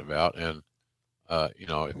concerned about. And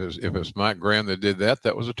if it was Mike Graham that did that,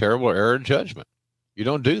 that was a terrible error in judgment. You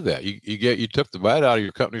don't do that. You took the bite out of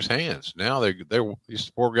your company's hands. Now they're these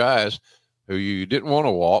 4 guys who you didn't want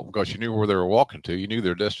to walk because you knew where they were walking to. You knew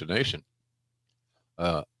their destination.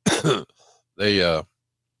 They have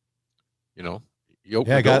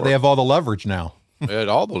all the leverage now. They had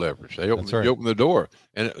all the leverage. They opened the door,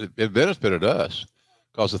 and it benefited us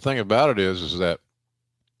because the thing about it is that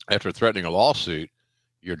after threatening a lawsuit,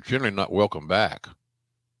 you're generally not welcome back.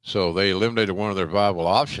 So they eliminated one of their viable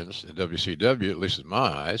options in WCW, at least in my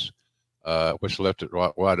eyes, which left it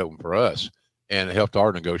wide open for us, and it helped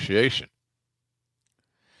our negotiation.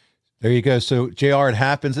 There you go. So, JR, it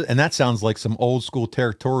happens, and that sounds like some old school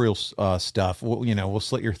territorial stuff. We'll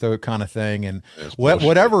slit your throat kind of thing, and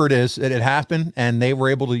whatever it is, it happened, and they were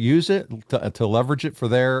able to use it to leverage it for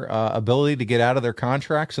their ability to get out of their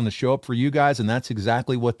contracts and to show up for you guys, and that's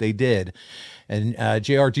exactly what they did. And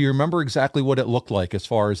JR, do you remember exactly what it looked like as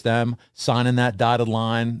far as them signing that dotted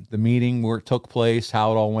line, the meeting where it took place,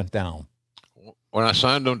 how it all went down? When I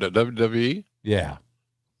signed them to WWE? Yeah.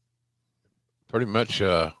 Pretty much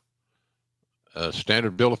a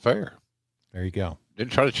standard bill of fare. There you go.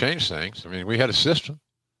 Didn't try to change things. I mean, we had a system.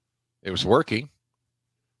 It was working.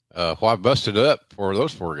 Why bust it up for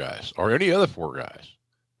those 4 guys or any other 4 guys?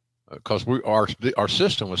 Because our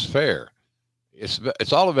system was fair.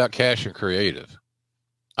 It's all about cash and creative.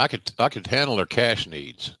 I could handle their cash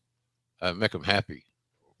needs, make them happy,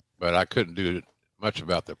 but I couldn't do much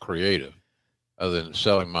about the creative other than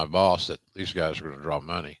selling my boss that these guys are going to draw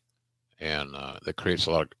money. And that creates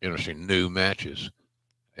a lot of interesting new matches.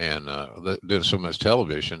 And doing so much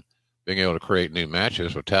television, being able to create new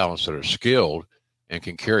matches with talents that are skilled and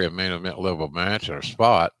can carry a main event level match in a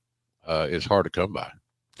spot is hard to come by.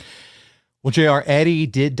 Well, JR, Eddie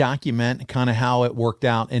did document kind of how it worked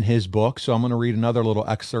out in his book. So I'm going to read another little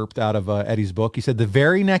excerpt out of Eddie's book. He said, the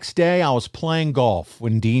very next day I was playing golf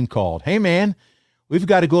when Dean called. Hey, man, we've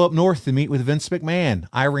got to go up north to meet with Vince McMahon.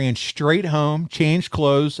 I ran straight home, changed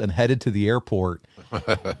clothes, and headed to the airport.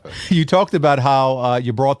 You talked about how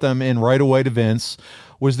you brought them in right away to Vince.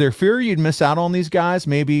 Was there fear you'd miss out on these guys?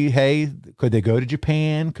 Maybe, hey, could they go to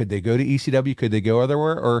Japan? Could they go to ECW? Could they go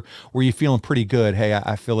everywhere? Or were you feeling pretty good? Hey,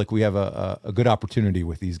 I feel like we have a good opportunity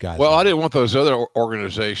with these guys. Well, I didn't want those other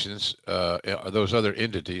organizations, those other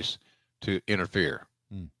entities to interfere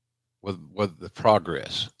with the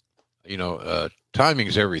progress. You know,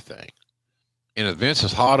 timing's everything. And Vince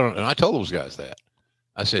is hot on, and I told those guys that.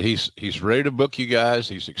 I said, he's ready to book you guys.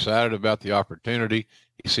 He's excited about the opportunity.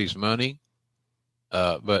 He sees money.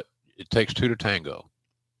 But it takes 2 to tango.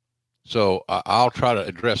 So I'll try to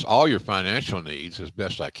address all your financial needs as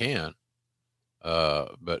best I can.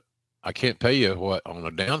 But I can't pay you what, on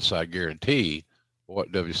the downside guarantee,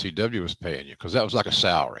 what WCW was paying you, because that was like a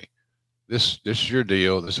salary. This is your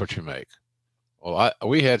deal. This is what you make. Well,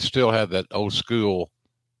 we still had that old school,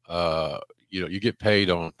 you get paid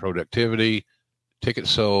on productivity,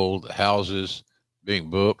 tickets sold, houses, being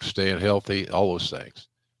booked, staying healthy, all those things,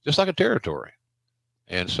 just like a territory.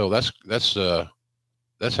 And so that's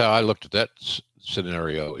how I looked at that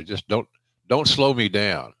scenario. It just don't slow me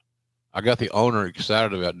down. I got the owner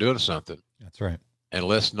excited about doing something. That's right. And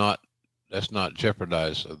let's not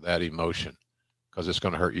jeopardize that emotion, because it's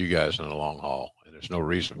going to hurt you guys in the long haul, and there's no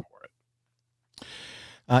reason for it.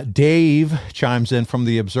 Dave chimes in from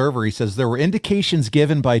The Observer. He says there were indications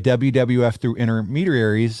given by WWF through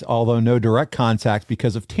intermediaries, although no direct contact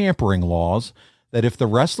because of tampering laws, that if the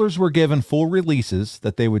wrestlers were given full releases,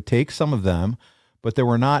 that they would take some of them, but there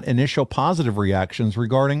were not initial positive reactions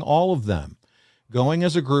regarding all of them. Going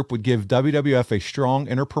as a group would give WWF a strong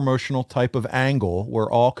interpromotional type of angle where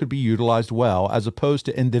all could be utilized well, as opposed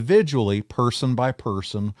to individually, person by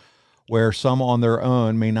person, where some on their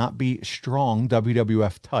own may not be strong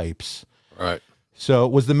WWF types. Right. So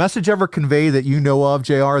was the message ever conveyed that you know of,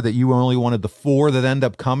 JR, that you only wanted the 4 that end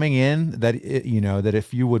up coming in, that that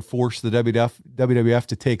if you would force the WWF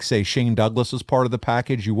to take, say, Shane Douglas as part of the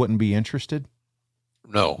package, you wouldn't be interested?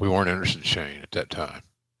 No, we weren't interested in Shane at that time.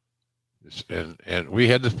 And we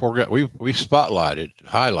had the 4 guys. We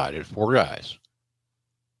highlighted 4 guys.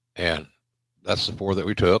 And that's the 4 that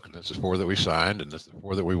we took, and that's the 4 that we signed, and that's the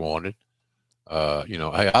 4 that we wanted.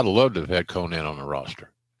 Hey, I'd love to have had Conan on the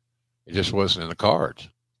roster. It just wasn't in the cards.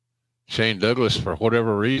 Shane Douglas, for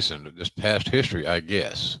whatever reason, this past history, I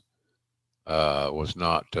guess, was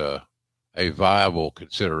not a viable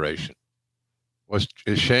consideration. Was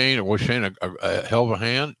Shane a hell of a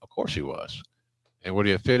hand? Of course he was. And would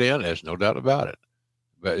he have fit in? There's no doubt about it.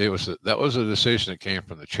 But that was a decision that came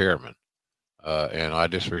from the chairman. And I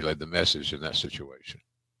just relayed the message in that situation.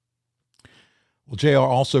 Well, JR,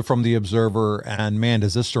 also from The Observer, and man,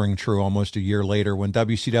 does this ring true almost a year later when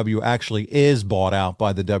WCW actually is bought out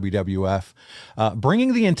by the WWF.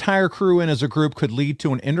 Bringing the entire crew in as a group could lead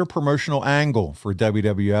to an interpromotional angle for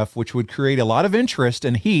WWF, which would create a lot of interest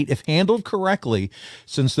and heat if handled correctly,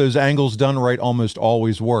 since those angles done right almost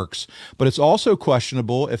always works. But it's also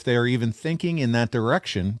questionable if they are even thinking in that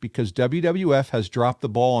direction, because WWF has dropped the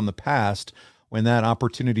ball in the past when that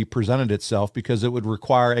opportunity presented itself, because it would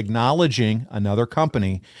require acknowledging another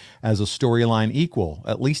company as a storyline equal,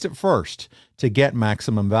 at least at first, to get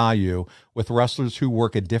maximum value with wrestlers who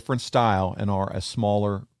work a different style and are a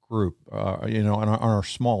smaller group, and are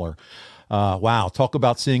smaller. Wow, talk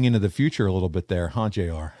about seeing into the future a little bit there, huh,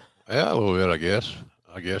 JR? Yeah, a little bit, I guess.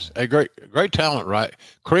 Hey, great talent, right?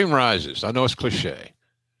 Cream rises. I know it's cliche.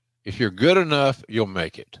 If you're good enough, you'll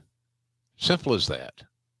make it. Simple as that.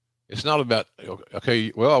 It's not about,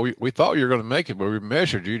 okay, well, we thought you were going to make it, but we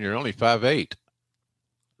measured you and you're only 5'8".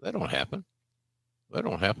 That don't happen.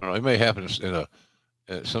 It may happen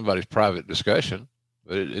in somebody's private discussion,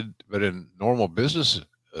 but in normal business,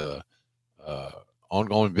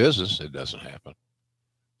 ongoing business, it doesn't happen.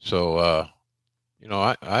 So,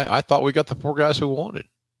 I thought we got the 4 guys who wanted.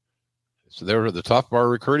 So they were at the top of our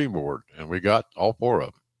recruiting board, and we got all 4 of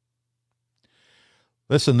them.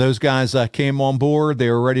 Listen, those guys came on board. They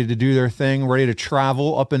were ready to do their thing, ready to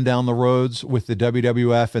travel up and down the roads with the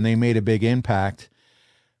WWF, and they made a big impact.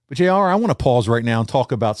 But, JR, I want to pause right now and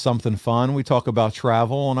talk about something fun. We talk about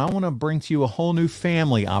travel, and I want to bring to you a whole new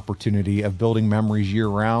family opportunity of building memories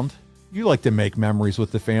year-round. You like to make memories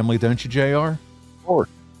with the family, don't you, JR? Sure.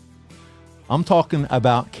 I'm talking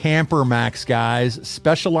about Camper Max, guys,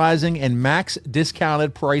 specializing in max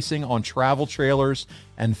discounted pricing on travel trailers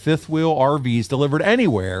and fifth wheel RVs delivered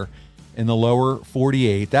anywhere in the lower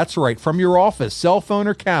 48. That's right, from your office, cell phone,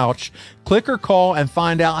 or couch. Click or call and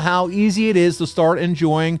find out how easy it is to start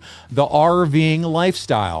enjoying the RVing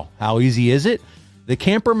lifestyle. How easy is it? The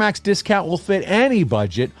Camper Max discount will fit any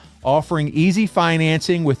budget, offering easy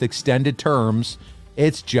financing with extended terms.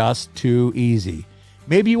 It's just too easy.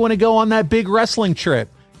 Maybe you want to go on that big wrestling trip.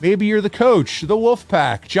 Maybe you're the coach, the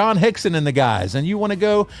Wolfpack, John Hickson and the guys, and you want to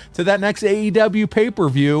go to that next AEW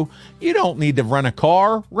pay-per-view. You don't need to rent a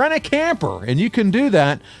car, rent a camper. And you can do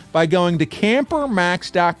that by going to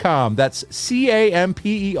campermax.com. That's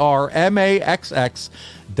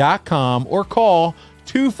CAMPERMAXX.com, or call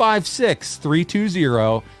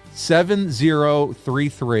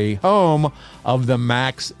 256-320-7033, home of the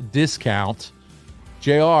Max Discount.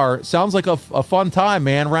 JR, sounds like a fun time,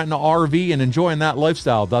 man, renting an RV and enjoying that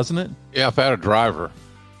lifestyle, doesn't it? Yeah, if I had a driver.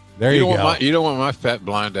 There you go. You don't want my fat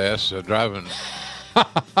blind ass driving.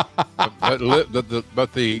 but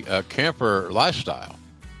the camper lifestyle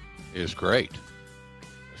is great.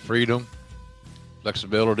 Freedom,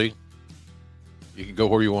 flexibility. You can go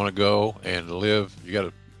where you want to go and live.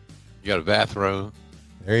 You got a bathroom.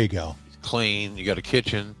 There you go. It's clean. You got a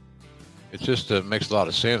kitchen. It just makes a lot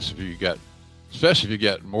of sense especially if you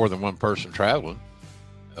get more than one person traveling.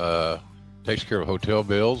 Takes care of hotel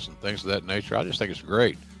bills and things of that nature. I just think it's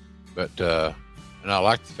great. But and I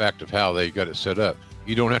like the fact of how they got it set up.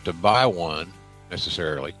 You don't have to buy one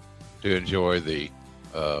necessarily to enjoy the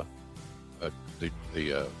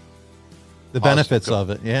benefits of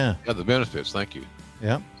it. Yeah. Yeah, the benefits. Thank you.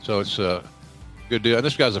 Yeah. So it's a good deal. And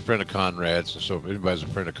this guy's a friend of Conrad's. So if anybody's a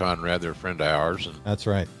friend of Conrad, they're a friend of ours. And that's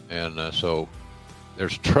right. And so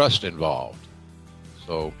there's trust involved.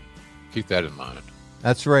 So keep that in mind.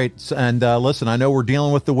 That's right. And listen, I know we're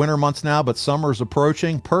dealing with the winter months now, but summer's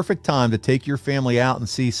approaching. Perfect time to take your family out and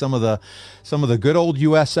see some of the good old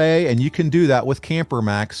USA, and you can do that with Camper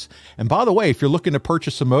Max. And by the way, if you're looking to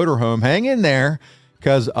purchase a motorhome, hang in there,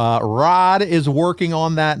 because Rod is working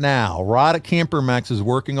on that now. Rod at Camper Max is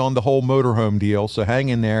working on the whole motorhome deal, so hang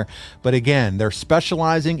in there. But again, they're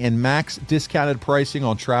specializing in max discounted pricing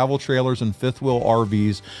on travel trailers and fifth wheel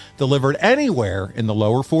RVs delivered anywhere in the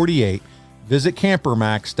lower 48. Visit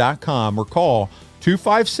campermax.com or call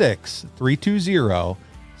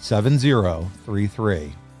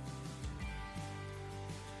 256-320-7033.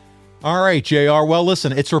 All right, JR. Well,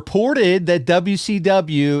 listen, it's reported that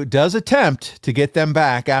WCW does attempt to get them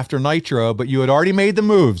back after Nitro, but you had already made the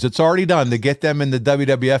moves. It's already done to get them in the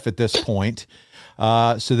WWF at this point.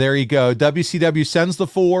 So there you go. WCW sends the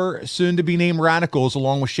 4 soon-to-be-named Radicals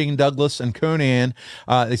along with Shane Douglas and Conan.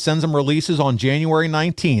 They sends them releases on January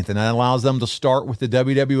 19th, and that allows them to start with the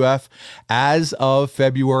WWF as of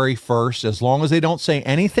February 1st, as long as they don't say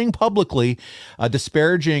anything publicly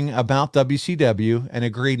disparaging about WCW and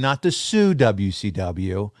agree not to sue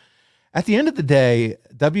WCW. At the end of the day,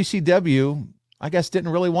 WCW, I guess,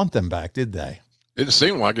 didn't really want them back, did they? It didn't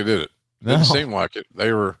seem like it, did it? No. Didn't seem like it.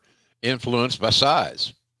 They were influenced by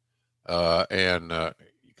size, and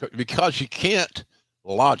because you can't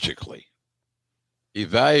logically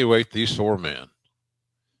evaluate these 4 men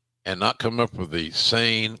and not come up with the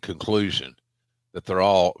sane conclusion that they're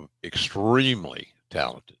all extremely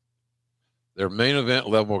talented. They're main event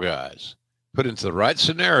level guys. Put into the right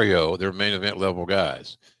scenario, they're main event level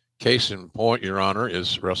guys. Case in point, Your Honor,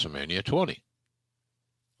 is WrestleMania 20.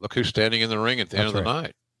 Look who's standing in the ring at the end of the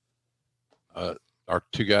night. Our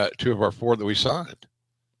 2 of our 4 that we signed.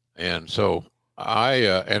 And so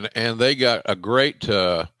and they got a great,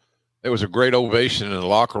 it was a great ovation in the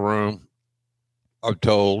locker room, I'm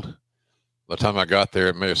told. By the time I got there,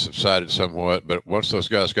 it may have subsided somewhat, but once those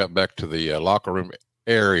guys got back to the locker room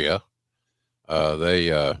area,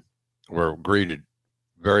 they were greeted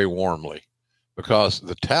very warmly because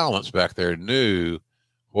the talents back there knew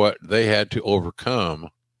what they had to overcome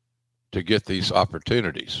to get these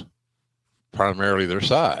opportunities, primarily their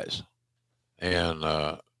size. And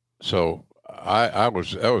so that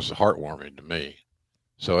was heartwarming to me.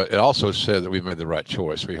 So it also said that we made the right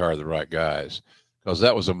choice. We hired the right guys, because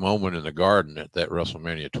that was a moment in the Garden at that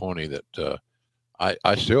WrestleMania 20 that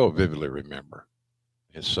I still vividly remember.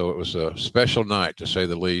 And so it was a special night, to say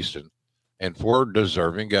the least, and 4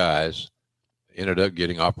 deserving guys ended up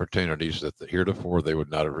getting opportunities that heretofore they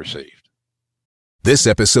would not have received. This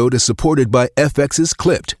episode is supported by FX's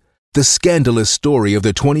Clipped, the scandalous story of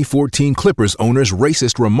the 2014 Clippers owner's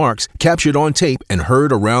racist remarks captured on tape and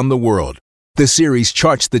heard around the world. The series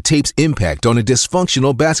charts the tape's impact on a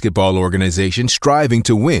dysfunctional basketball organization striving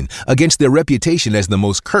to win against their reputation as the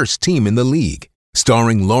most cursed team in the league.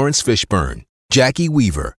 Starring Lawrence Fishburne, Jackie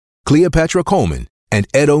Weaver, Cleopatra Coleman, and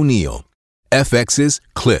Ed O'Neill. FX's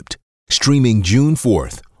Clipped, streaming June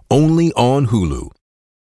 4th, only on Hulu.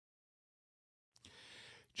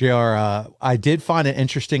 JR, I did find an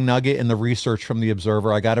interesting nugget in the research from the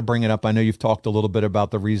Observer. I got to bring it up. I know you've talked a little bit about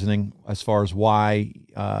the reasoning as far as why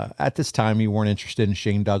at this time you weren't interested in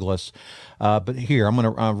Shane Douglas. But here, I'm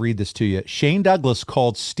going to read this to you. Shane Douglas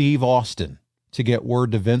called Steve Austin to get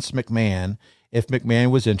word to Vince McMahon if McMahon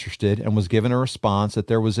was interested, and was given a response that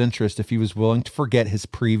there was interest if he was willing to forget his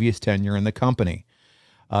previous tenure in the company.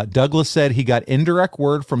 Douglas said he got indirect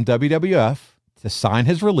word from WWF to sign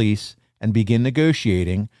his release and begin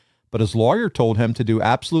negotiating, but his lawyer told him to do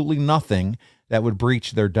absolutely nothing that would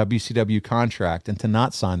breach their WCW contract and to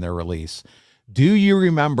not sign their release. Do you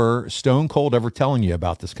remember Stone Cold ever telling you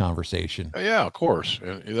about this conversation? Yeah, of course.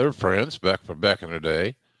 And they're friends back in the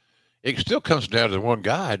day. It still comes down to one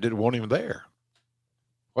guy didn't want him there.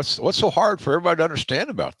 What's so hard for everybody to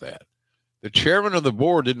understand about that? The chairman of the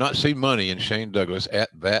board did not see money in Shane Douglas at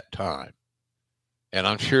that time. And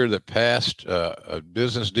I'm sure that past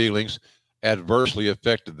business dealings adversely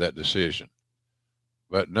affected that decision.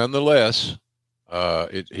 But nonetheless,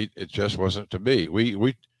 it just wasn't to be.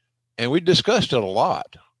 We discussed it a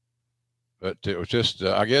lot, but it was just,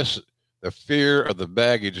 I guess, the fear of the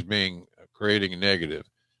baggage creating negative.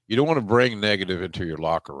 You don't want to bring negative into your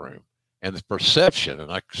locker room. And the perception,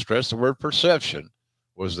 and I stress the word perception,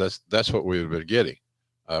 was that's what we would have been getting,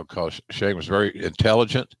 because Shane was very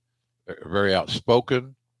intelligent, very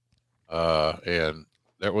outspoken, and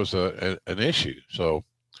that was an issue. So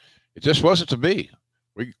it just wasn't to be.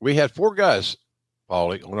 We had 4 guys,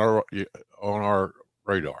 Paulie, on our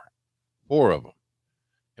radar, 4 of them,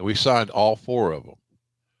 and we signed all 4 of them.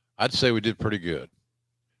 I'd say we did pretty good.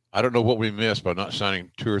 I don't know what we missed by not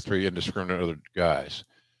signing 2 or 3 indiscriminate other guys.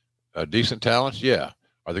 Decent talents, yeah.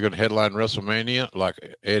 Are they going to headline WrestleMania like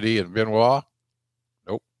Eddie and Benoit?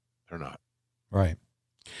 Nope, they're not. Right.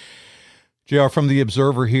 JR, from the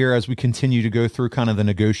Observer here, as we continue to go through kind of the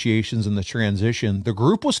negotiations and the transition, the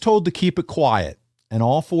group was told to keep it quiet, and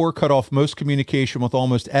all 4 cut off most communication with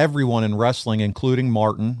almost everyone in wrestling, including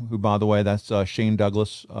Martin, who, by the way, that's Shane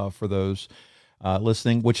Douglas for those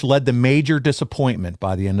listening, which led to major disappointment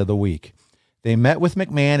by the end of the week. They met with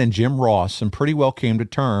McMahon and Jim Ross and pretty well came to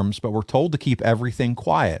terms, but were told to keep everything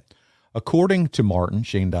quiet. According to Martin,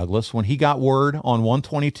 Shane Douglas, when he got word on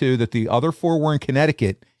 122 that the other 4 were in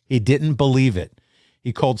Connecticut, he didn't believe it.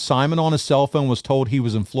 He called Simon on his cell phone, was told he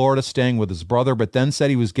was in Florida staying with his brother, but then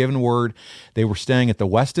said he was given word they were staying at the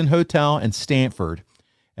Westin Hotel in Stamford.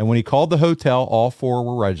 And when he called the hotel, all 4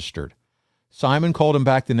 were registered. Simon called him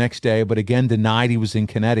back the next day, but again denied he was in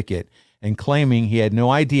Connecticut and claiming he had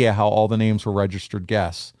no idea how all the names were registered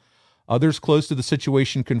guests. Others close to the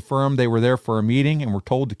situation confirmed they were there for a meeting and were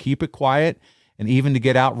told to keep it quiet and even to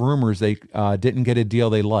get out rumors they didn't get a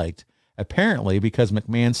deal they liked. Apparently because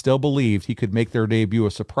McMahon still believed he could make their debut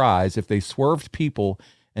a surprise if they swerved people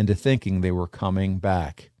into thinking they were coming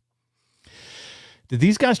back. Did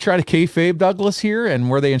these guys try to kayfabe Douglas here, and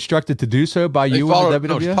were they instructed to do so by you and the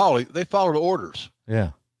WWF? No, they followed orders.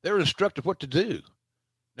 Yeah. They were instructed what to do.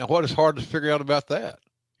 Now, what is hard to figure out about that?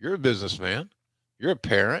 You're a businessman. You're a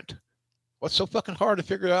parent. What's so fucking hard to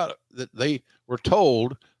figure out that they were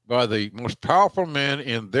told by the most powerful man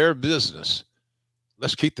in their business,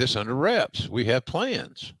 let's keep this under wraps. We have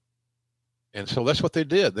plans. And so that's what they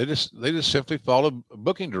did. They just simply followed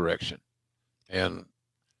booking direction. And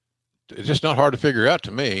it's just not hard to figure out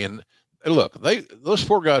to me. And look, those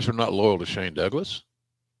 4 guys are not loyal to Shane Douglas.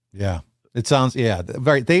 Yeah. It sounds, yeah,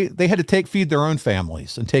 very. They had to feed their own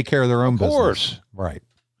families and take care of their own business. Of course. Right.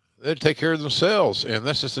 they take care of themselves, and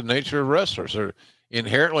that's just the nature of wrestlers. They're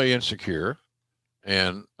inherently insecure,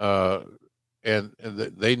 and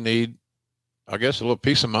they need, I guess, a little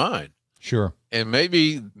peace of mind. Sure. And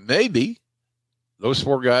maybe those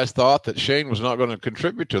 4 guys thought that Shane was not going to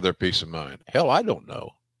contribute to their peace of mind. Hell, I don't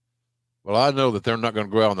know. Well, I know that they're not going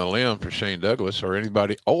to go out on the limb for Shane Douglas or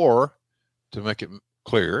anybody, or, to make it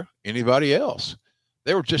clear, anybody else.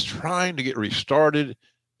 They were just trying to get restarted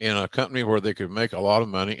in a company where they could make a lot of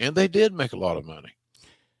money, and they did make a lot of money.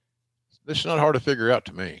 This is not hard to figure out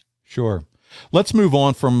to me. Sure. Let's move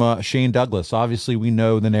on from Shane Douglas. Obviously, we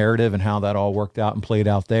know the narrative and how that all worked out and played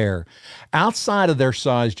out there. Outside of their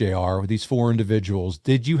size, JR, with these 4 individuals,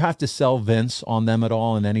 did you have to sell Vince on them at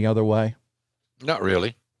all in any other way? Not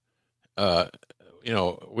really. There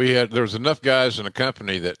was enough guys in the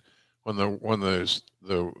company that when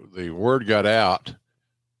the word got out,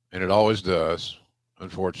 and it always does,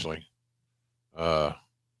 unfortunately,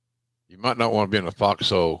 you might not want to be in a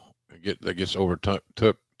foxhole that gets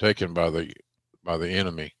taken by the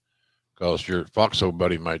enemy, because your foxhole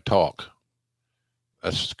buddy might talk.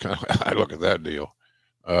 That's kind of how I look at that deal.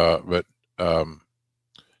 No,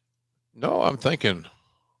 I'm trying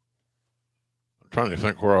to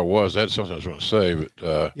think where I was. That's something I was going to say,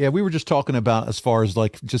 but yeah, we were just talking about as far as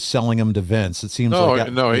like just selling them to Vince. It seems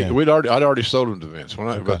I'd already sold them to Vince.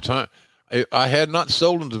 By the time I had not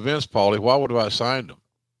sold them to Vince, Paulie, why would I have signed them?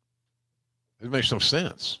 It makes no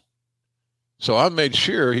sense. So I made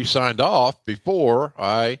sure he signed off before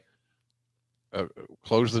I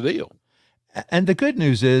closed the deal. And the good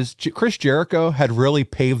news is Chris Jericho had really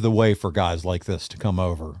paved the way for guys like this to come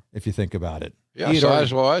over, if you think about it. Yeah,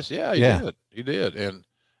 size-wise, he did.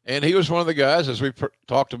 And he was one of the guys, as we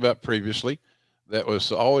talked about previously, that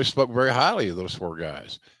was always spoke very highly of those 4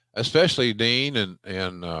 guys, especially Dean and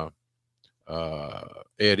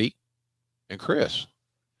Eddie and Chris.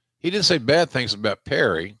 He didn't say bad things about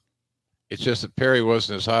Perry. It's just that Perry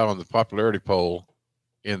wasn't as high on the popularity poll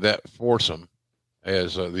in that foursome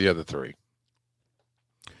as the other 3.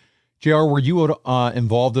 JR, were you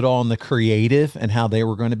involved at all in the creative and how they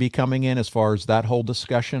were going to be coming in as far as that whole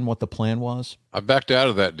discussion, what the plan was? I backed out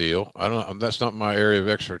of that deal. That's not my area of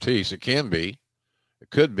expertise. It can be,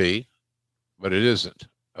 it could be, but it isn't.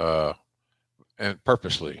 And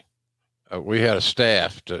purposely, we had a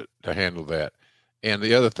staff to handle that. And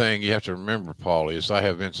the other thing you have to remember, Paulie, is I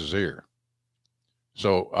have Vince's ear.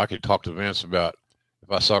 So I could talk to Vince about if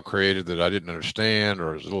I saw creative that I didn't understand,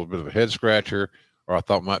 or was a little bit of a head scratcher, or I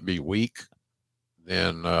thought might be weak,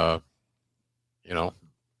 then,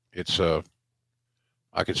 it's, I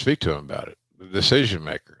could speak to him about it. The decision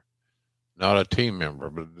maker, not a team member,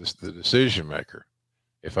 but the decision maker,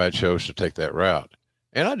 if I chose to take that route.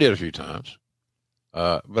 And I did a few times,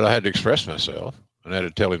 but I had to express myself, and I had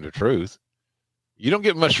to tell him the truth. You don't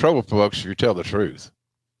get much trouble, folks, if you tell the truth.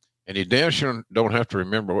 And you damn sure don't have to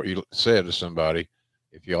remember what you said to somebody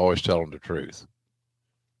if you always tell them the truth.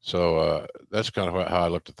 So that's kind of how I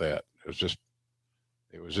looked at that. It was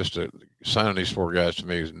just signing these 4 guys to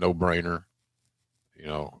me is a no-brainer.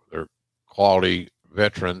 They're quality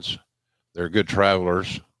veterans. They're good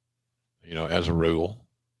travelers, as a rule.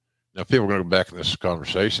 Now, people are going to go back in this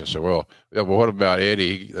conversation and say, well, what about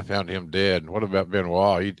Eddie? They found him dead. And what about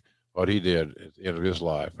Benoit? What he did at the end of his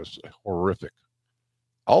life was horrific.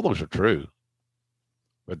 All those are true.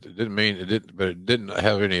 But it didn't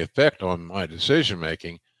have any effect on my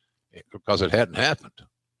decision-making, because it hadn't happened.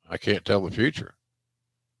 I can't tell the future.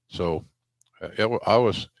 So I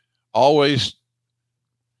was always,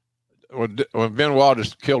 when Benoit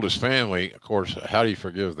just killed his family, of course, how do you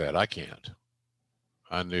forgive that? I can't.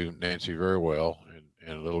 I knew Nancy very well,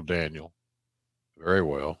 and little Daniel very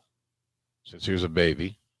well, since he was a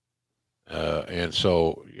baby. And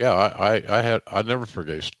so, yeah, I never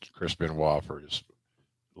forgave Chris Benoit for his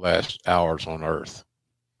last hours on Earth.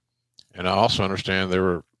 And I also understand there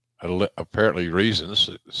were apparently reasons,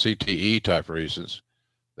 CTE type reasons,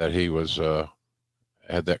 that he was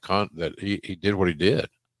had that he did what he did.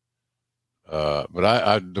 But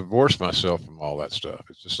I divorced myself from all that stuff.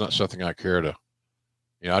 It's just not something I care to.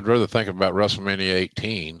 I'd rather think about WrestleMania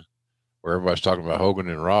 18, where everybody's talking about Hogan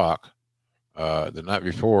and Rock. The night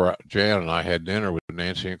before, Jan and I had dinner with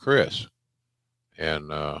Nancy and Chris,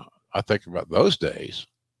 and I think about those days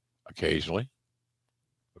occasionally,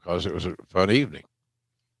 because it was a fun evening,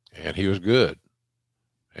 and he was good,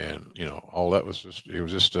 and all that was just, it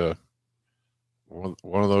was just one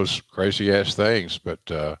of those crazy ass things. But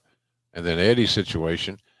and then Eddie's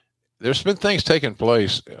situation, there's been things taking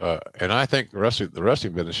place, and I think the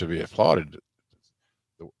wrestling business should be applauded.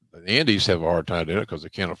 The Indies have a hard time doing it because they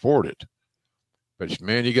can't afford it. But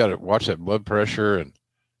man, you got to watch that blood pressure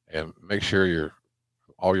and make sure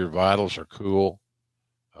all your vitals are cool,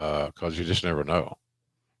 because you just never know.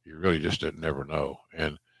 You really just never know.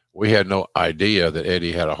 And we had no idea that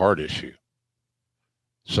Eddie had a heart issue.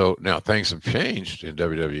 So now things have changed in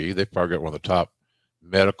WWE. They've probably got one of the top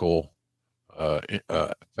medical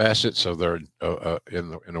facets of their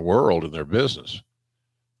in the world in their business.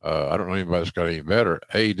 I don't know anybody that's got any better.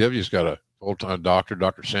 AEW's got a full-time doctor.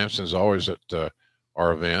 Dr. Sampson's always at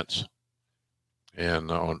our events,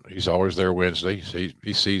 and he's always there Wednesday.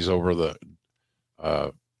 He sees over the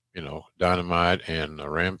Dynamite and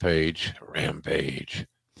Rampage.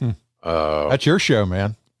 That's your show,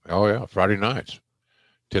 man. Oh yeah, Friday nights,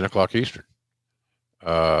 10 o'clock Eastern.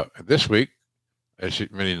 This week, as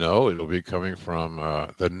many know, it'll be coming from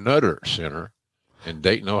the Nutter Center in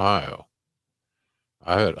Dayton, Ohio.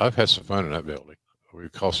 I've had some fun in that building. We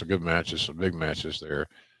call some good matches, some big matches there.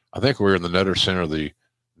 I think we're in the Nutter Center the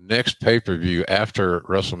next pay-per-view after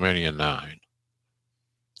WrestleMania 9.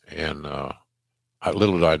 And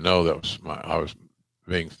little did I know I was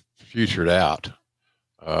being featured out.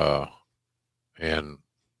 And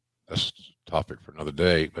that's a topic for another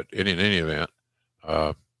day. But in any event,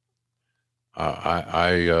 I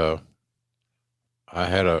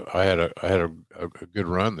had a good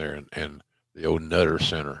run there, and the old Nutter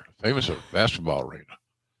Center, famous basketball arena.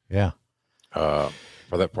 Yeah. For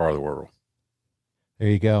that part of the world. There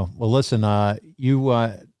you go. Well, listen, I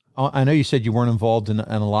know you said you weren't involved in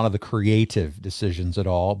a lot of the creative decisions at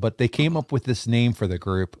all, but they came up with this name for the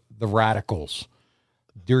group, the Radicals.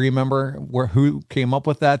 Do you remember who came up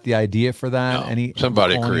with that? The idea for that? No,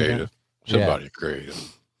 somebody creative. Somebody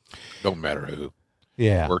creative. Don't matter who.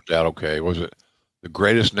 Yeah. Worked out okay. Was it the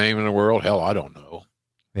greatest name in the world? Hell, I don't know.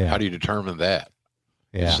 Yeah. How do you determine that?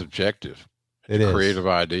 Yeah. It's subjective. It's a creative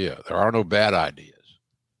idea. There are no bad ideas.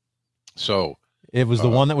 So it was the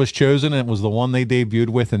one that was chosen, and it was the one they debuted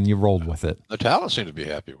with, and you rolled with it. The talent seemed to be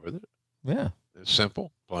happy with it. Yeah. It's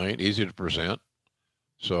simple, plain, easy to present.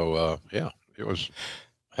 So, it was,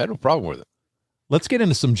 I had no problem with it. Let's get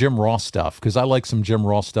into some Jim Ross stuff, because I like some Jim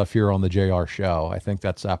Ross stuff here on the JR Show. I think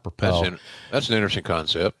that's apropos. That's an interesting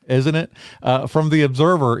concept. Isn't it? From the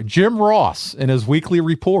Observer, Jim Ross, in his weekly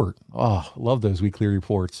report, love those weekly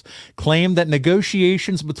reports, claimed that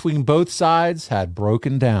negotiations between both sides had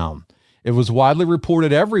broken down. It was widely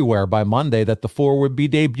reported everywhere by Monday that the four would be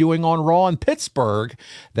debuting on Raw in Pittsburgh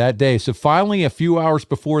that day. So finally, a few hours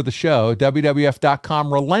before the show,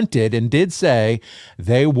 WWF.com relented and did say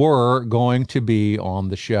they were going to be on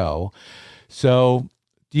the show. So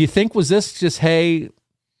do you think, was this just, hey,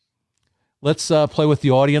 let's play with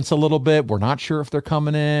the audience a little bit? We're not sure if they're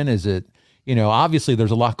coming in. Is it, obviously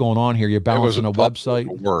there's a lot going on here. You're balancing a website.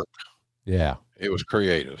 Work. Yeah. It was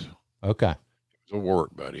creative. Okay. It was a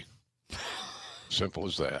work, buddy. Simple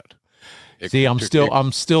as that.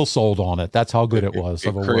 I'm still sold on it. That's how good it was.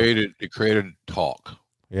 It created talk.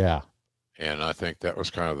 Yeah. And I think that was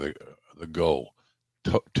kind of the goal.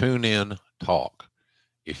 Tune in, talk.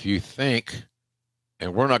 If you think,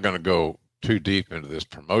 and we're not going to go too deep into this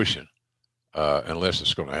promotion unless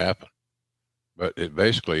it's going to happen, but it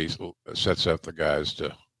basically sets up the guys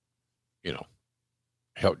to,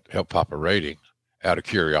 help pop a rating out of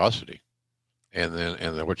curiosity. And then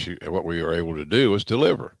what we were able to do was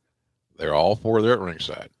deliver. They're all four there at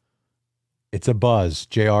ringside. It's a buzz,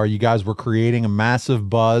 JR. You guys were creating a massive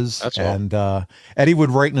buzz. That's all. And Eddie would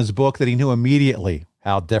write in his book that he knew immediately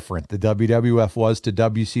how different the WWF was to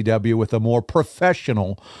WCW with a more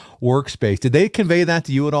professional workspace. Did they convey that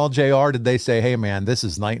to you at all, JR? Did they say, hey, man, this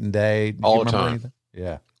is night and day? All the time. Anything?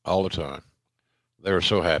 Yeah. All the time. They were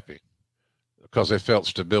so happy because they felt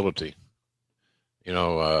stability,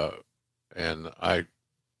 and I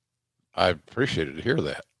appreciated to hear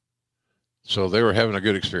that. So they were having a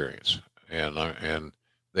good experience, and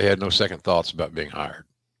they had no second thoughts about being hired.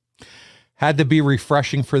 Had to be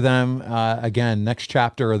refreshing for them. Again, next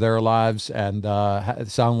chapter of their lives, and it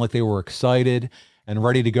sounded like they were excited and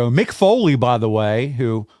ready to go. Mick Foley, by the way,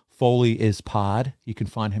 who Foley is Pod. You can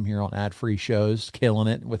find him here on ad-free shows, killing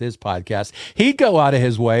it with his podcast. He'd go out of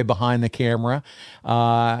his way behind the camera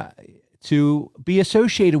to be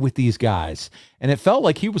associated with these guys. And it felt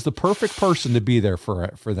like he was the perfect person to be there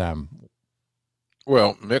for them.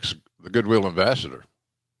 Well, Mick's the goodwill ambassador.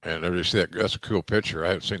 And everybody see that, that's a cool picture. I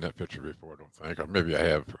haven't seen that picture before, I don't think. Or maybe I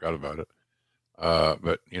have, forgot about it.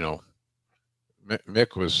 But,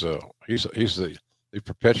 Mick was, he's the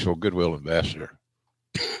perpetual goodwill ambassador.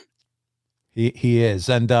 He is.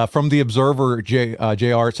 And from the Observer, JR,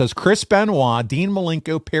 it says, Chris Benoit, Dean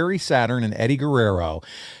Malenko, Perry Saturn, and Eddie Guerrero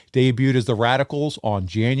debuted as the Radicals on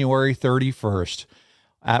January 31st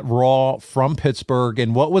at Raw from Pittsburgh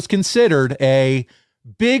in what was considered a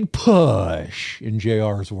Big push, in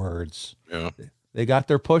JR's words. Yeah. They got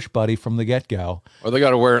their push, buddy, from the get-go. Well, they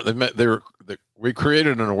got aware. We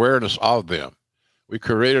created an awareness of them. We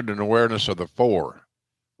created an awareness of the four.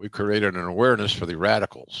 We created an awareness for the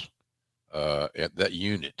radicals at that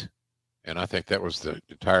unit, and I think that was the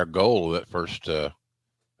entire goal of that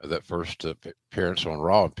first appearance on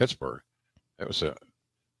Raw in Pittsburgh. It was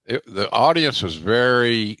the audience was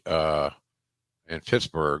very in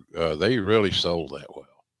Pittsburgh. They really sold that well.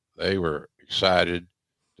 They were excited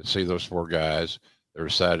to see those four guys. They were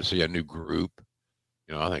excited to see a new group.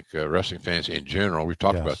 I think wrestling fans in general, we've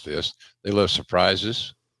talked about this, they love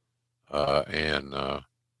surprises, and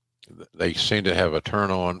they seem to have a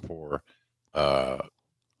turn on for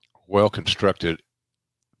well-constructed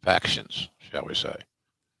factions, shall we say.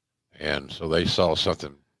 And so they saw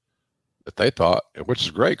something that they thought, which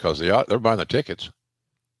is great because they're buying the tickets.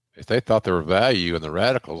 If they thought there were value in the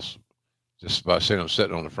radicals, just by seeing them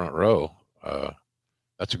sitting on the front row,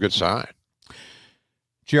 that's a good sign.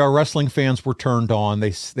 JR, wrestling fans were turned on.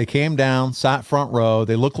 They came down, sat front row.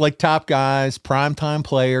 They looked like top guys, primetime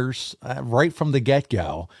players, right from the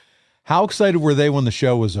get-go. How excited were they when the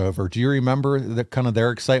show was over? Do you remember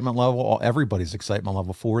their excitement level, everybody's excitement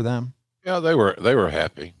level for them? Yeah, they were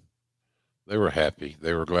happy. They were happy.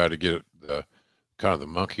 They were glad to get the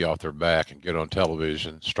monkey off their back and get on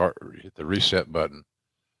television, hit the reset button.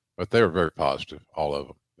 But they were very positive, all of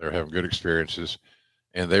them. They were having good experiences,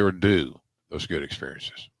 and they were due those good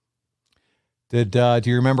experiences. Do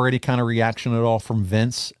you remember any kind of reaction at all from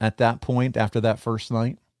Vince at that point after that first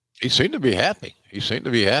night? He seemed to be happy. He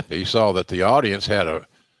saw that the audience had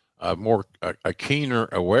a keener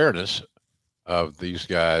awareness of these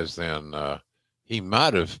guys than he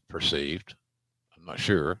might have perceived. I'm not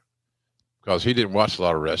sure, because he didn't watch a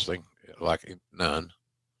lot of wrestling, like none.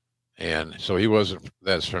 And so he wasn't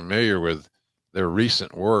as familiar with their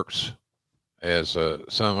recent works as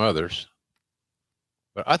some others.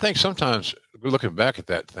 But I think sometimes, looking back at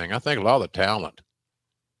that thing, I think a lot of the talent,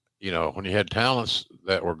 when you had talents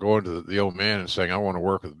that were going to the old man and saying, I want to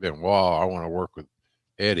work with Benoit, I want to work with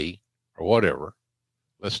Eddie, or whatever.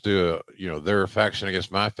 Let's do their faction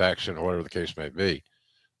against my faction, or whatever the case may be.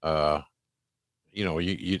 That's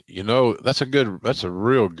a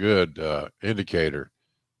real good indicator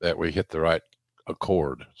that we hit the right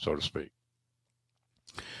accord, so to speak.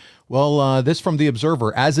 Well, this from The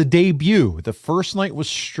Observer. As a debut, the first night was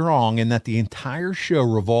strong in that the entire show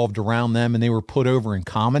revolved around them, and they were put over in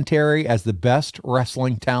commentary as the best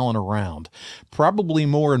wrestling talent around. Probably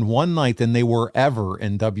more in one night than they were ever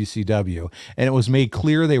in WCW, and it was made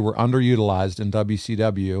clear they were underutilized in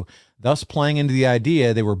WCW, thus playing into the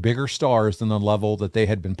idea they were bigger stars than the level that they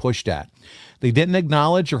had been pushed at. They didn't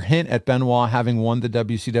acknowledge or hint at Benoit having won the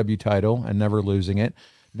WCW title and never losing it.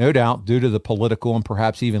 No doubt due to the political and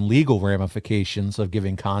perhaps even legal ramifications of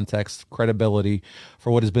giving context, credibility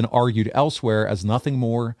for what has been argued elsewhere as nothing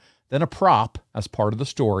more than a prop as part of the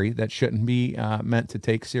story that shouldn't be meant to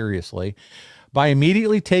take seriously. By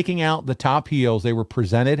immediately taking out the top heels, they were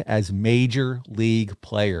presented as major league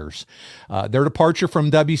players. Their departure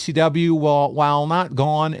from WCW, while not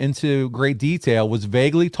gone into great detail, was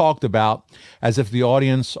vaguely talked about as if the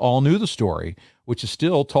audience all knew the story, which is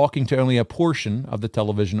still talking to only a portion of the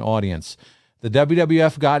television audience. The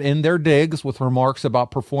WWF got in their digs with remarks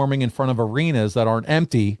about performing in front of arenas that aren't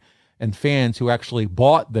empty and fans who actually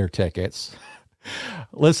bought their tickets.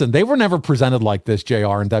 Listen, they were never presented like this,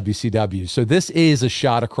 JR, in WCW. So this is a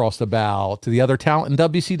shot across the bow to the other talent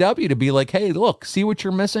in WCW to be like, hey, look, see what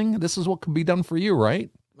you're missing? This is what can be done for you, right?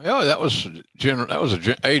 Yeah, that was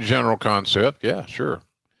a general concept. Yeah, sure.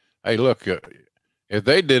 Hey, look, if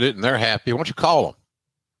they did it and they're happy, why don't you call them?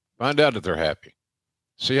 Find out if they're happy.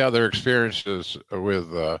 See how their experiences with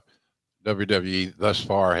WWE thus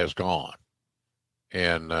far has gone.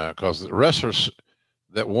 And because the wrestlers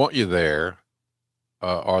that want you there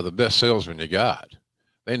are the best salesmen you got.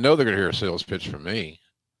 They know they're going to hear a sales pitch from me.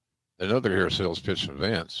 They know they're going to hear a sales pitch from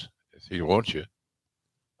Vince if he wants you.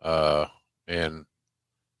 And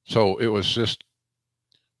so it was just,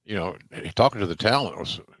 talking to the talent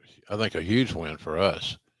was, I think, a huge win for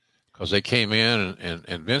us, because they came in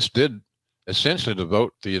and Vince did essentially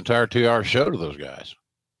devote the entire 2-hour show to those guys.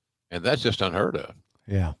 And that's just unheard of.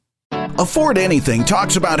 Yeah. Afford Anything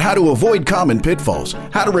talks about how to avoid common pitfalls,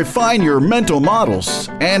 how to refine your mental models,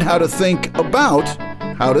 and how to think about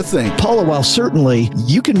how to think. Paula, while certainly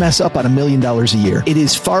you can mess up on $1 million a year, it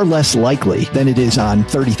is far less likely than it is on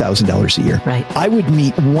 $30,000 a year. Right. I would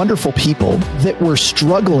meet wonderful people that were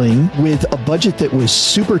struggling with a budget that was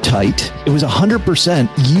super tight. It was 100%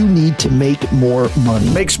 you need to make more money.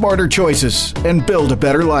 Make smarter choices and build a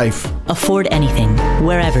better life. Afford anything,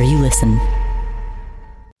 wherever you listen.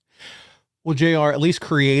 Well, JR, at least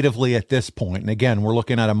creatively at this point, and again, we're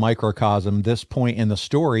looking at a microcosm, this point in the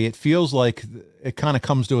story, it feels like it kind of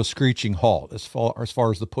comes to a screeching halt as far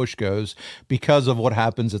as the push goes because of what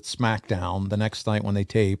happens at SmackDown the next night when they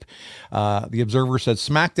tape. The Observer said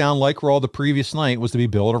SmackDown, like Raw the previous night, was to be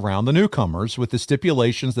built around the newcomers with the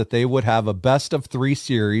stipulations that they would have a best-of-3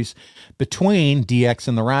 series between DX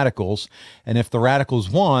and the Radicals, and if the Radicals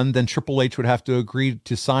won, then Triple H would have to agree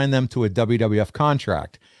to sign them to a WWF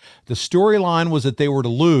contract. The storyline was that they were to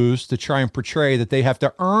lose to try and portray that they have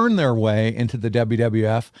to earn their way into the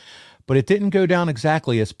WWF, but it didn't go down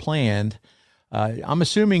exactly as planned. I'm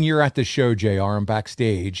assuming you're at the show, JR, and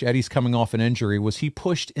backstage. Eddie's coming off an injury. Was he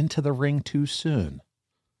pushed into the ring too soon?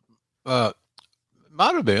 Might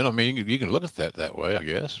have been. I mean, you can look at that way, I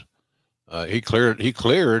guess. He cleared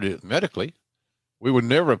it medically. We would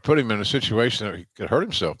never have put him in a situation that he could hurt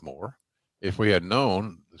himself more if we had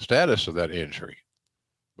known the status of that injury.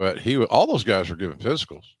 But all those guys were given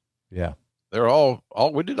physicals. Yeah. They're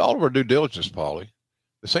we did all of our due diligence, Paulie.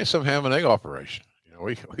 This ain't some ham and egg operation. You know,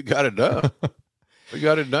 we got it done. We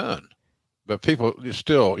got it done. But people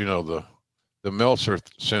still, you know, the Meltzer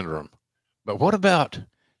syndrome. But what about?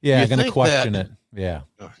 Yeah, I'm going to question it. Yeah.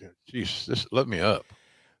 Jeez, this let me up.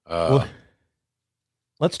 Well,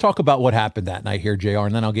 let's talk about what happened that night here, JR,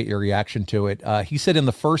 and then I'll get your reaction to it. He said in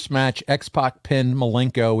the first match, X-Pac pinned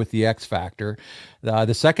Malenko with the X Factor.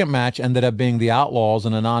 The second match ended up being the Outlaws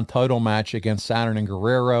in a non-title match against Saturn and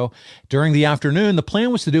Guerrero. During the afternoon, the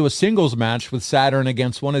plan was to do a singles match with Saturn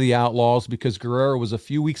against one of the Outlaws because Guerrero was a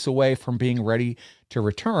few weeks away from being ready to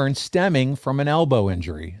return, stemming from an elbow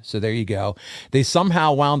injury. So there you go. They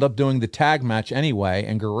somehow wound up doing the tag match anyway,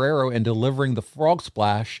 and Guerrero, in delivering the frog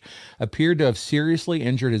splash, appeared to have seriously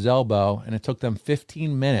injured his elbow, and it took them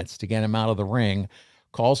 15 minutes to get him out of the ring,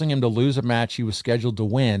 causing him to lose a match he was scheduled to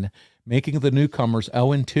win, making the newcomers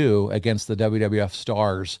 0-2 against the WWF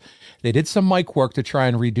Stars. They did some mic work to try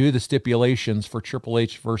and redo the stipulations for Triple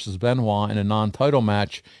H versus Benoit in a non-title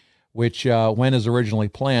match, which went as originally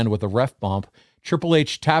planned with a ref bump. Triple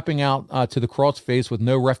H tapping out to the crossface with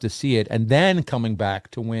no ref to see it, and then coming back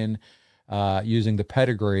to win using the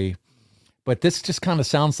pedigree. But this just kind of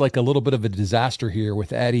sounds like a little bit of a disaster here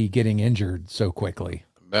with Eddie getting injured so quickly.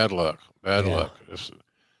 Bad luck. Bad luck.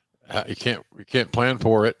 You can't plan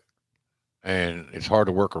for it, and it's hard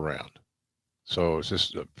to work around. So it's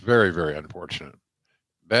just very, very unfortunate.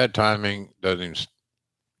 Bad timing doesn't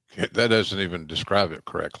even describe it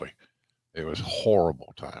correctly. It was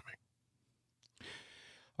horrible timing.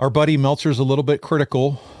 Our buddy Meltzer's a little bit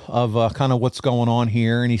critical of kind of what's going on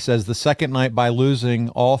here, and he says the second night, by losing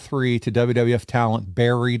all three to WWF talent,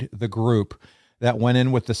 buried the group that went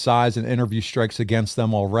in with the size and interview strikes against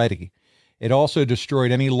them already. It also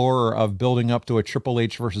destroyed any lure of building up to a Triple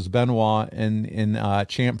H versus Benoit in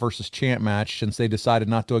champ versus champ match, since they decided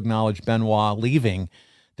not to acknowledge Benoit leaving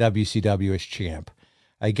WCW as champ.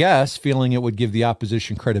 I guess feeling it would give the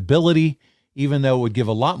opposition credibility, even though it would give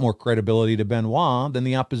a lot more credibility to Benoit than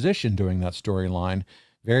the opposition doing that storyline.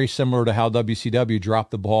 Very similar to how WCW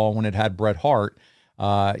dropped the ball when it had Bret Hart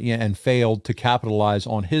and failed to capitalize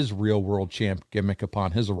on his real-world champ gimmick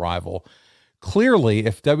upon his arrival. Clearly,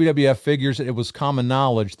 if WWF figures it was common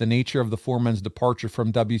knowledge, the nature of the four-men's departure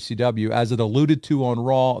from WCW, as it alluded to on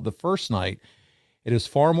Raw the first night, it is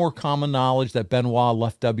far more common knowledge that Benoit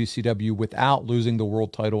left WCW without losing the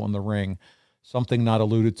world title in the ring. Something not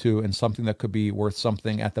alluded to, and something that could be worth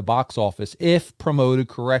something at the box office if promoted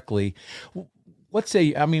correctly. Let's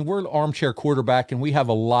say, I mean, we're armchair quarterback, and we have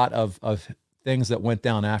a lot of things that went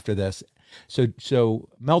down after this. So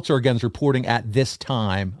Meltzer, again, is reporting at this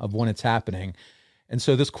time of when it's happening. And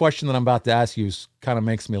so this question that I'm about to ask you kind of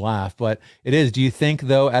makes me laugh, but it is, do you think,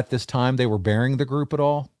 though, at this time they were burying the group at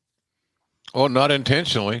all? Well, not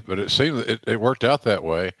intentionally, but it seemed it worked out that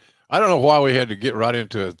way. I don't know why we had to get right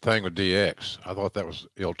into a thing with DX. I thought that was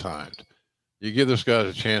ill-timed. You give this guy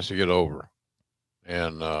a chance to get over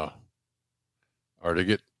and or to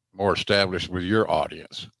get more established with your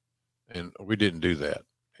audience. And we didn't do that.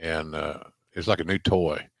 And it's like a new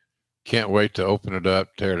toy. Can't wait to open it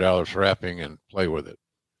up, tear it out of its wrapping, and play with it.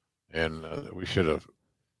 And we should have.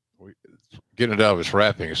 Getting it out of its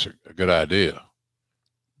wrapping is a good idea.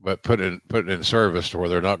 But put it in service to where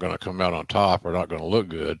they're not going to come out on top or not going to look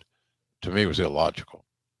good, to me, was illogical.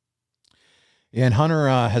 And Hunter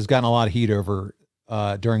has gotten a lot of heat over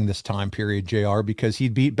during this time period, JR, because he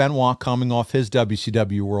beat Benoit coming off his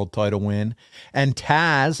WCW world title win, and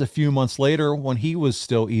Taz a few months later when he was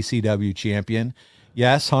still ECW champion.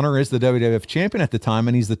 Yes, Hunter is the WWF champion at the time,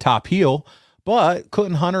 and he's the top heel, but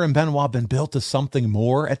couldn't Hunter and Benoit been built to something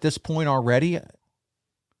more at this point already?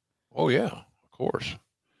 Oh, yeah, of course.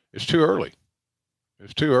 It's too early.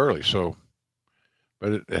 It's too early, so,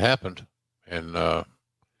 but it happened, and I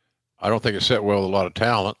don't think it set well with a lot of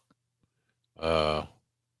talent. I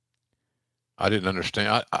didn't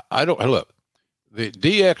understand. I don't look, the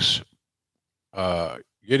DX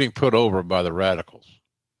getting put over by the Radicals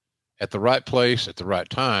at the right place at the right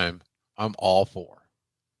time. I'm all for.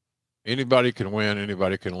 Anybody can win,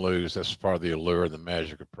 anybody can lose. That's part of the allure and the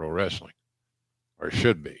magic of pro wrestling, or it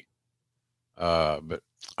should be. But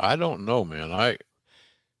I don't know, man.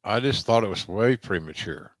 I just thought it was way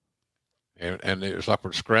premature, and it was like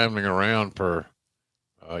we're scrambling around for,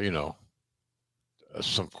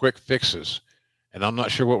 some quick fixes, and I'm not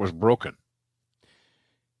sure what was broken.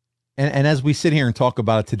 And as we sit here and talk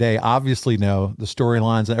about it today, obviously, no, the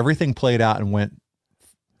storylines and everything played out and went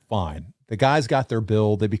fine. The guys got their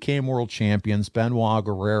bill. They became world champions, Benoit,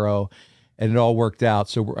 Guerrero, and it all worked out.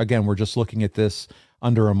 So we're just looking at this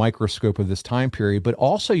under a microscope of this time period. But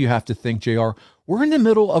also you have to think, JR, we're in the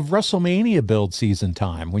middle of WrestleMania build season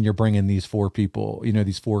time when you're bringing these four people,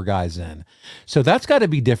 these four guys in. So that's got to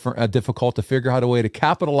be difficult to figure out a way to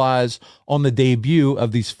capitalize on the debut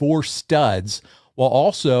of these four studs while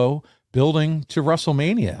also building to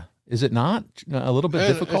WrestleMania. Is it not a little bit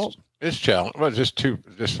difficult? It's challenge. Well, just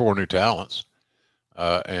four new talents,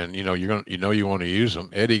 and you want to use them.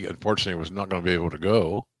 Eddie, unfortunately, was not going to be able to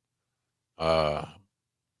go,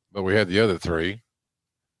 but we had the other three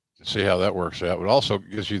to see how that works out. But also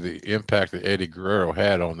gives you the impact that Eddie Guerrero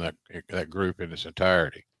had on that group in its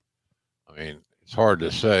entirety. I mean, it's hard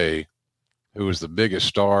to say who was the biggest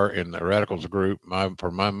star in the Radicals group.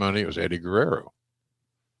 For my money, it was Eddie Guerrero.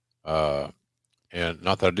 And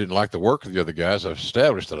not that I didn't like the work of the other guys. I've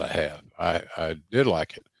established that I have. I did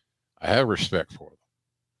like it. I have respect for them.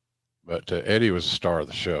 But Eddie was the star of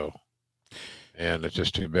the show. And it's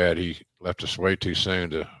just too bad he left us way too soon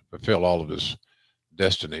to fulfill all of his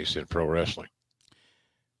destinies in pro wrestling.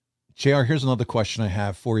 JR, here's another question I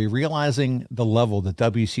have for you. Realizing the level that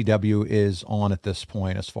WCW is on at this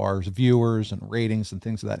point, as far as viewers and ratings and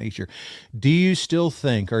things of that nature, do you still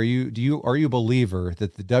think, are you a believer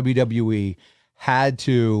that the WWE had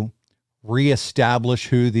to reestablish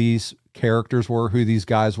who these characters were, who these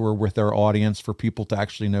guys were with their audience for people to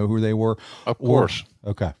actually know who they were? Of course.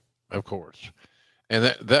 Okay. Of course.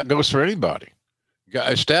 And that goes for anybody.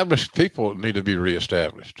 Established people need to be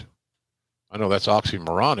reestablished. I know that's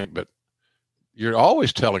oxymoronic, but you're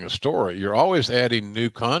always telling a story. You're always adding new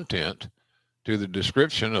content to the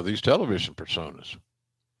description of these television personas.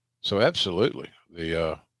 So absolutely,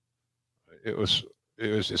 it's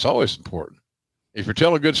always important. If you're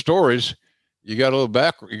telling good stories, you got a little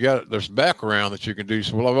there's background that you can do.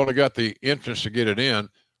 So, well, I've only got the entrance to get it in.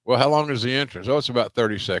 Well, how long is the entrance? Oh, it's about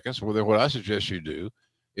 30 seconds. Well, then what I suggest you do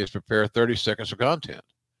is prepare 30 seconds of content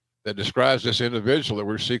that describes this individual that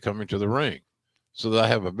we see coming to the ring, so that I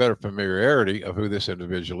have a better familiarity of who this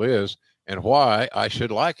individual is and why I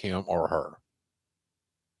should like him or her.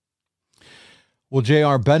 Well,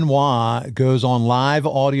 JR, Benoit goes on Live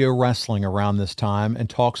Audio Wrestling around this time and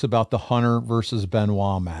talks about the Hunter versus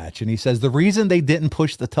Benoit match. And he says the reason they didn't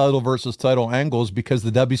push the title versus title angle is because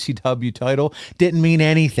the WCW title didn't mean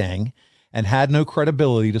anything and had no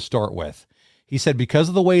credibility to start with. He said because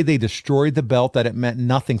of the way they destroyed the belt that it meant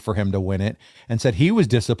nothing for him to win it, and said he was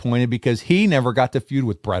disappointed because he never got to feud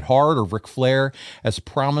with Bret Hart or Ric Flair as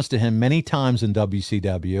promised to him many times in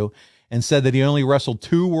WCW, and said that he only wrestled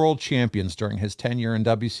 2 world champions during his tenure in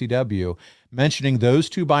WCW, mentioning those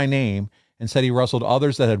 2 by name, and said he wrestled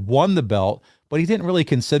others that had won the belt, but he didn't really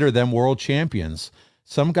consider them world champions.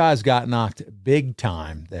 Some guys got knocked big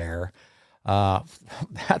time there.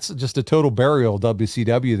 That's just a total burial of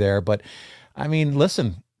WCW there, but I mean,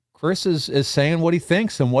 listen, Chris is saying what he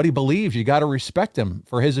thinks and what he believes. You got to respect him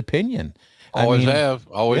for his opinion. Always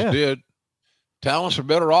did. Talents are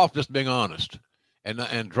better off just being honest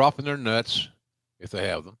and dropping their nuts if they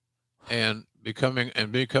have them, and becoming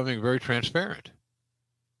very transparent.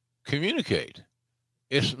 Communicate.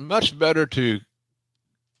 It's much better to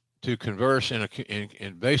converse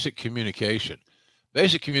in basic communication.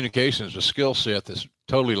 Basic communication is a skill set that's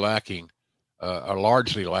totally lacking. Are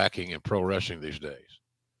largely lacking in pro wrestling these days,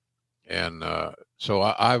 and so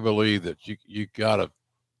I believe that you gotta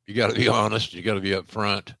be honest, you gotta be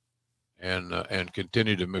upfront, and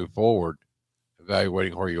continue to move forward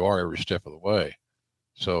evaluating where you are every step of the way.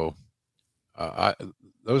 So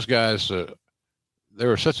those guys, they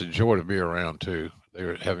were such a joy to be around too. They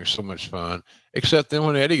were having so much fun, except then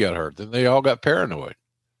when Eddie got hurt, then they all got paranoid.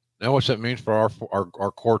 Now what's that mean for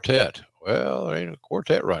our quartet? Well, there ain't a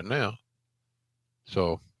quartet right now.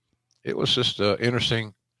 So it was just an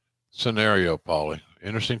interesting scenario, Paulie.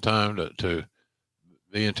 Interesting time to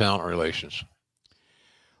be in talent relations.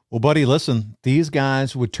 Well, buddy, listen, these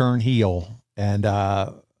guys would turn heel, and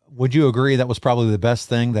would you agree that was probably the best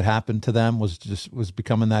thing that happened to them was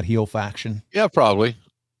becoming that heel faction? Yeah, probably.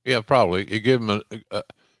 It gave them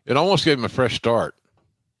it almost gave them a fresh start,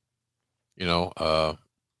 you know.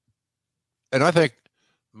 And I think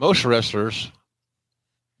most wrestlers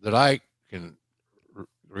that I can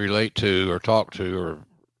relate to or talk to or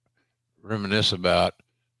reminisce about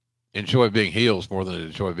enjoy being heels more than they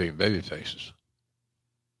enjoy being baby faces.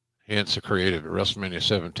 Hence the creative at WrestleMania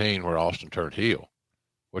 17 where Austin turned heel,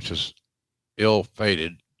 which is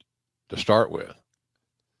ill-fated to start with.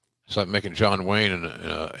 It's like making John Wayne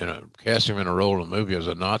and casting him in a role in a movie as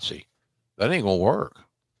a Nazi. That ain't gonna work.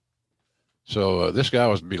 So this guy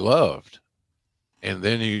was beloved, and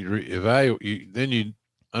then you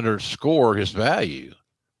underscore his value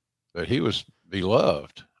that he was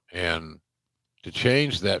beloved, and to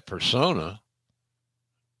change that persona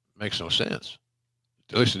makes no sense.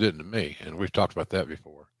 At least it didn't to me, and we've talked about that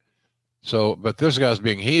before. So, but those guys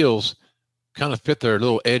being heels kind of fit their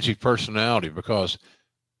little edgy personality because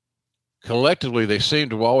collectively they seem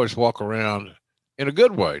to always walk around in a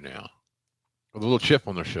good way now with a little chip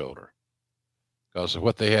on their shoulder because of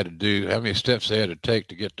what they had to do, how many steps they had to take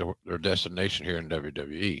to get to their destination here in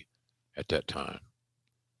WWE at that time.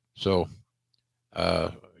 So,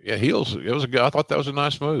 yeah, heels, I thought that was a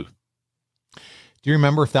nice move. Do you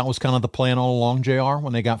remember if that was kind of the plan all along, JR,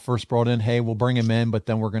 when they got first brought in? Hey, we'll bring him in, but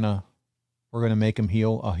then we're gonna make him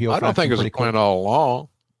heel. I don't think it was a plan all along.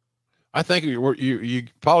 I think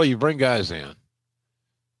you bring guys in.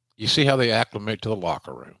 You see how they acclimate to the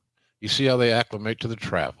locker room. You see how they acclimate to the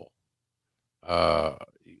travel.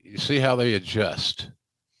 You see how they adjust,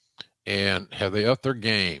 and have they upped their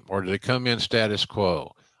game, or do they come in status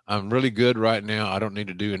quo? I'm really good right now. I don't need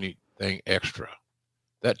to do anything extra.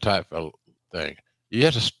 That type of thing. You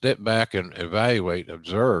have to step back and evaluate,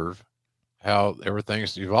 observe how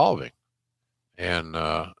everything's evolving. And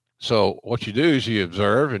so what you do is you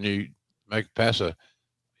observe and you make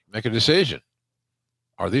a decision.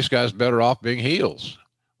 Are these guys better off being heels?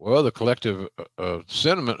 Well, the collective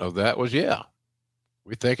sentiment of that was, yeah.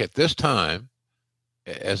 We think at this time,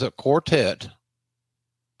 as a quartet,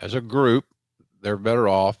 as a group, they're better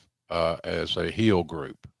off as a heel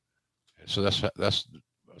group. So that's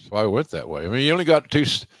why we went that way. I mean, you only got two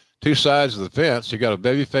sides of the fence. You got a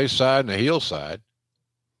babyface side and a heel side.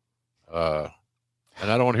 And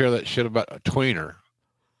I don't want to hear that shit about a tweener.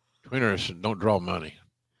 Tweeners don't draw money.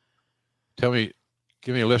 Give me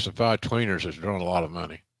a list of 5 tweeners that's drawing a lot of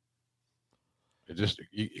money. It just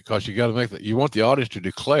because you got to make you want the audience to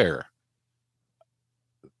declare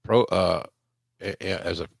you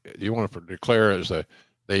want to declare as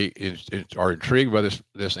they are intrigued by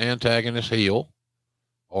this antagonist heel,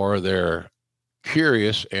 or they're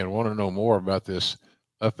curious and want to know more about this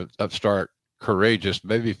upstart, courageous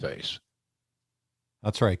babyface.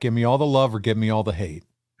 That's right. Give me all the love or give me all the hate.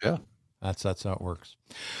 Yeah. That's how it works.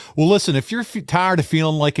 Well, listen, if you're tired of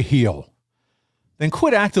feeling like a heel, then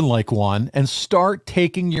quit acting like one and start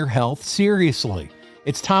taking your health seriously.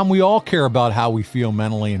 It's time we all care about how we feel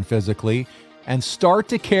mentally and physically and start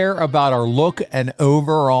to care about our look and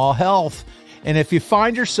overall health. And if you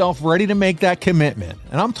find yourself ready to make that commitment,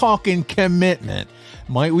 and I'm talking commitment,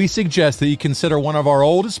 might we suggest that you consider one of our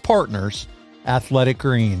oldest partners, Athletic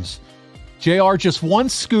Greens. JR, just one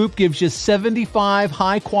scoop gives you 75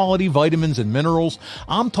 high-quality vitamins and minerals.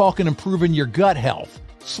 I'm talking improving your gut health,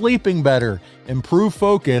 sleeping better, improve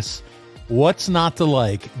focus. What's not to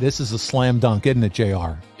like? This is a slam dunk, isn't it,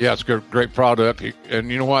 JR? Yeah, it's a great product. And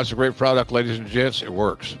you know why it's a great product, ladies and gents? It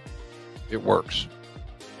works. It works.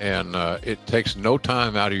 And it takes no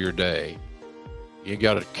time out of your day. You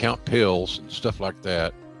got to count pills and stuff like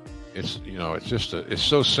that. It's it's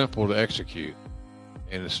so simple to execute,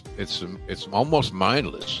 and it's almost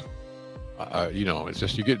mindless. It's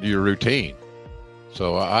just you get into your routine.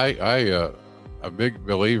 So I a big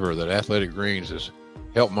believer that Athletic Greens has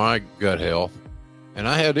helped my gut health, and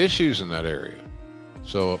I had issues in that area.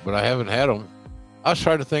 So, but I haven't had them. I was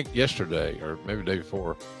trying to think yesterday, or maybe the day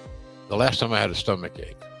before, the last time I had a stomach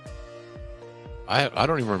ache. I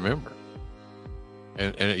don't even remember.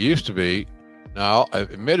 And it used to be, now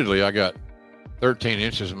admittedly I got 13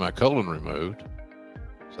 inches of my colon removed.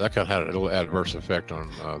 So that kind of had a little adverse effect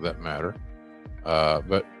on that matter.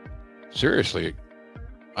 But seriously,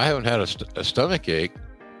 I haven't had a stomach ache,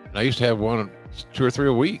 and I used to have one 2 or 3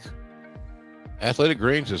 a week. Athletic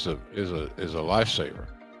Greens is a lifesaver,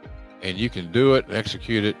 and you can do it and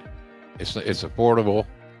execute it. It's affordable,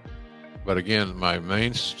 but again, my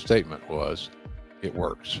main statement was it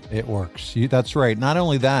works. It works. That's right. Not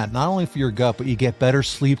only that, not only for your gut, but you get better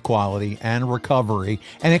sleep quality and recovery,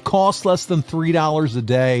 and it costs less than $3 a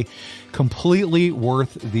day. Completely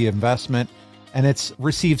worth the investment, and it's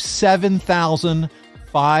received 7,000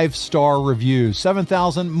 5-star reviews.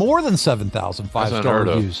 7,000, more than 7,000 5-star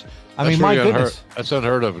reviews. I mean, my goodness. That's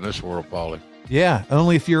unheard of in this world, Paulie. Yeah,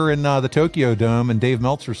 only if you're in the Tokyo Dome and Dave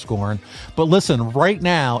Meltzer's scoring. But listen, right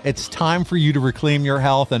now, it's time for you to reclaim your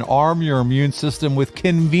health and arm your immune system with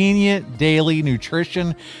convenient daily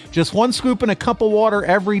nutrition. Just 1 scoop in a cup of water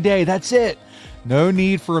every day. That's it. No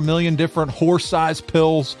need for a million different horse-sized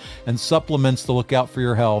pills and supplements to look out for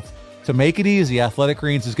your health. To make it easy, Athletic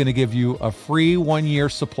Greens is going to give you a free 1-year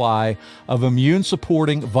supply of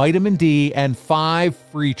immune-supporting vitamin D and 5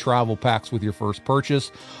 free travel packs with your first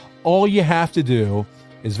purchase. All you have to do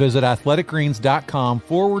is visit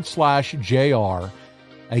athleticgreens.com/JR.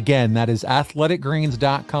 Again, that is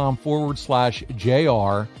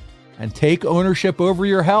athleticgreens.com/JR, and take ownership over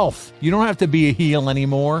your health. You don't have to be a heel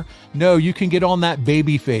anymore. No, you can get on that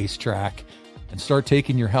baby face track and start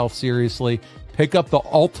taking your health seriously. Pick up the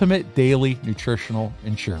ultimate daily nutritional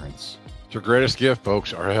insurance. It's your greatest gift,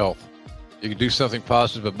 folks, our health. You can do something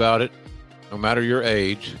positive about it, no matter your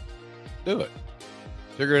age. Do it.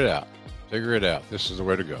 Figure it out. Figure it out. This is the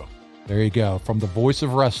way to go. There you go. From the voice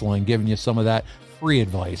of wrestling, giving you some of that free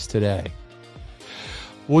advice today.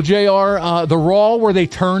 Well, JR, the Raw where they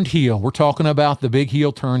turned heel, we're talking about the big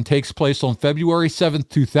heel turn, takes place on February 7th,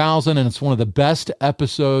 2000, and it's one of the best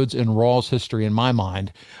episodes in Raw's history in my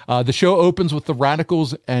mind. The show opens with the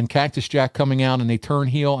Radicals and Cactus Jack coming out, and they turn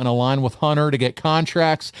heel and align with Hunter to get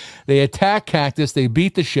contracts. They attack Cactus. They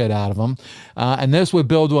beat the shit out of him. And this would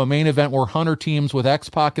build to a main event where Hunter teams with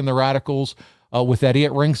X-Pac and the Radicals with Eddie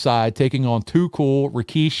at ringside, taking on Too Cool,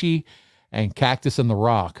 Rikishi, and Cactus and The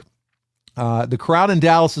Rock. The crowd in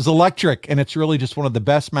Dallas is electric, and it's really just one of the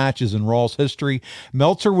best matches in Raw's history.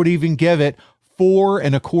 Meltzer would even give it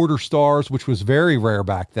 4.25 stars, which was very rare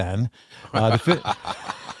back then.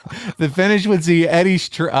 The finish would see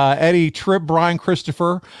Eddie trip Brian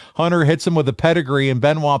Christopher. Hunter hits him with a pedigree, and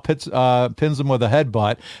Benoit pins him with a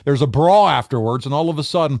headbutt. There's a brawl afterwards, and all of a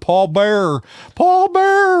sudden, Paul Bearer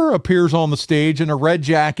appears on the stage in a red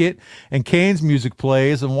jacket, and Kane's music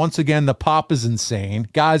plays, and once again, the pop is insane.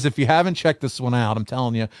 Guys, if you haven't checked this one out, I'm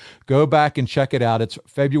telling you, go back and check it out. It's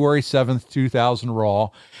February 7th, 2000 Raw,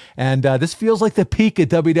 and this feels like the peak of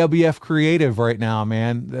WWF creative right now,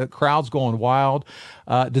 man. The crowd's going wild.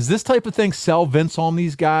 Does this type of thing sell Vince on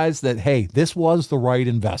these guys that, hey, this was the right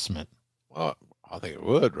investment? Well, I think it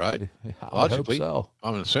would, right? Logically, so.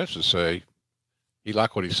 I'm in a sense to say he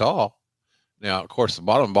liked what he saw. Now, of course, the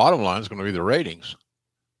bottom line is going to be the ratings,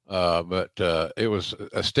 but it was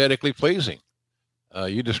aesthetically pleasing.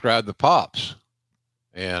 You described the pops,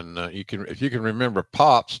 and if you can remember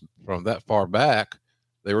pops from that far back,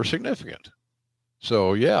 they were significant.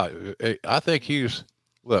 So yeah, I think he's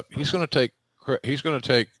going to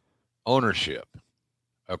take ownership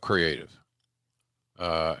of creative,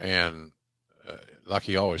 and like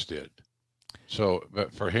he always did. So,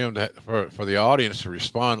 but for him for the audience to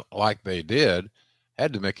respond like they did,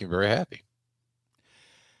 had to make him very happy.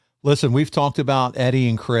 Listen, we've talked about Eddie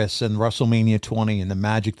and Chris and WrestleMania 20 and the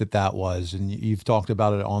magic that was, and you've talked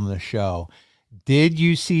about it on the show. Did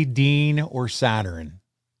you see Dean or Saturn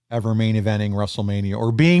ever main eventing WrestleMania,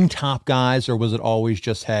 or being top guys, or was it always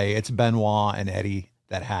just, hey, it's Benoit and Eddie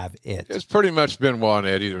that have it? It's pretty much Benoit and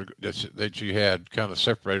Eddie that you had kind of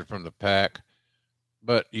separated from the pack,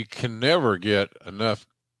 but you can never get enough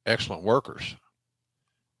excellent workers.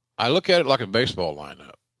 I look at it like a baseball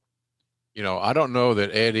lineup. You know, I don't know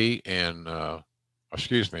that Eddie and, I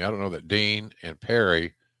don't know that Dean and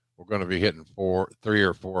Perry were going to be hitting 3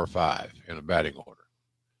 or 4 or 5 in a batting order.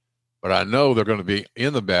 But I know they're going to be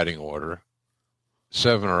in the batting order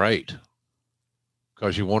 7 or 8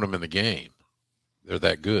 because you want them in the game. They're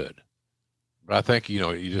that good. But I think,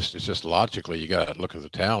 it's just logically, you got to look at the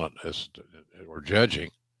talent as we're judging.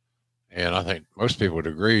 And I think most people would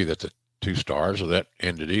agree that the 2 stars of that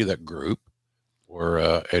entity, that group,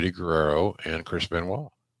 were Eddie Guerrero and Chris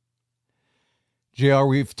Benoit. JR,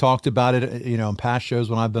 we've talked about it, in past shows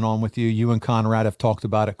when I've been on with you. You and Conrad have talked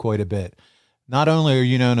about it quite a bit. Not only are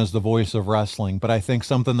you known as the voice of wrestling, but I think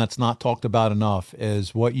something that's not talked about enough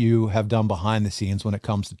is what you have done behind the scenes when it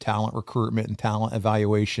comes to talent recruitment and talent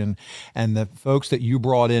evaluation, and the folks that you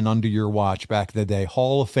brought in under your watch back in the day,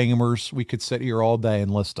 Hall of Famers. We could sit here all day and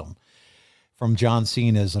list them, from John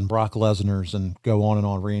Cena's and Brock Lesnar's and go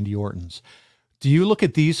on, Randy Orton's. Do you look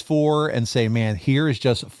at these four and say, man, here is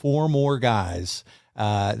just four more guys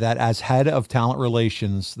that as head of talent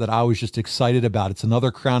relations that I was just excited about? It's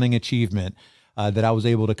another crowning achievement that I was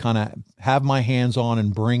able to kind of have my hands on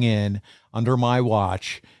and bring in under my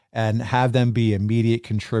watch and have them be immediate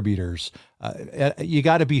contributors. You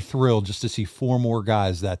got to be thrilled just to see four more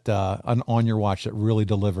guys that on your watch that really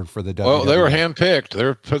delivered for the WWE. Well, they were handpicked.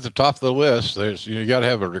 They're put at the top of the list. There's, you got to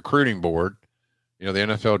have a recruiting board. The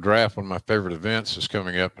NFL draft, one of my favorite events, is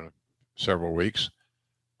coming up in several weeks.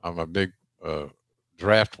 I'm a big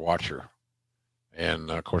draft watcher. And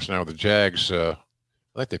of course, now the Jags, I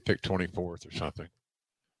think they picked 24th or something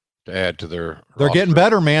to add to their They're roster. getting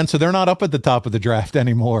better, man. So they're not up at the top of the draft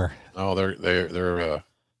anymore. No, they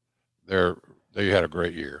had a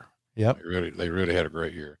great year. Yep. They really had a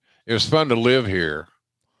great year. It was fun to live here.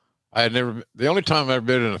 The only time I've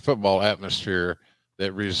been in a football atmosphere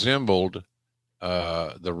that resembled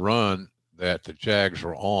the run that the Jags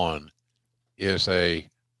were on is a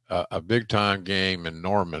big time game in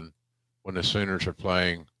Norman when the Sooners are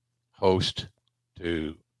playing host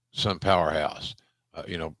to some powerhouse,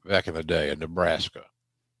 back in the day in Nebraska.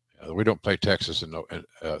 We don't play Texas, and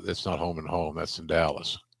it's not home and home. That's in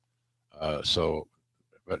Dallas.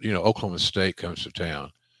 But Oklahoma State comes to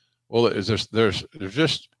town. Well, there's just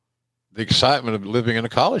the excitement of living in a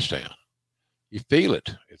college town. You feel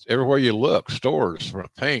it. It's everywhere you look. Stores,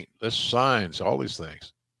 paint, there's signs, all these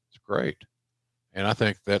things. It's great, and I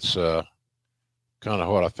think that's kind of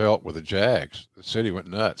what I felt with the Jags. The city went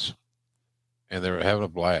nuts, and they were having a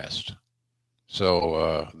blast.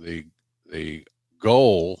 So the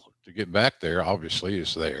goal to get back there obviously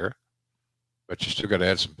is there, but you still got to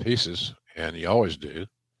add some pieces, and you always do.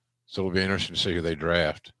 So it'll be interesting to see who they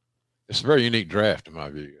draft. It's a very unique draft in my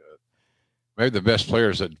view. Maybe the best player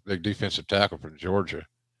is that big defensive tackle from Georgia.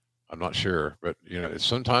 I'm not sure, but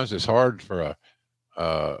sometimes it's hard for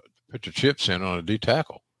put your chips in on a D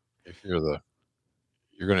tackle if you're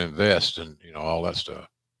going to invest in all that stuff.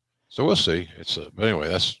 So we'll see. But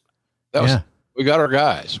anyway, we got our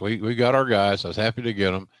guys. We got our guys. I was happy to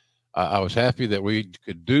get them. I was happy that we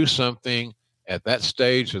could do something at that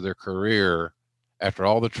stage of their career, after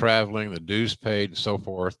all the traveling, the dues paid, and so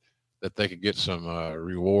forth, that they could get some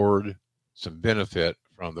reward, some benefit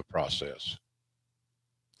from the process.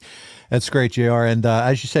 That's great, JR. And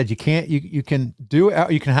as you said, you can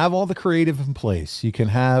have all the creative in place. You can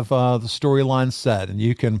have the storyline set, and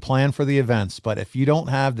you can plan for the events. But if you don't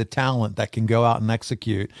have the talent that can go out and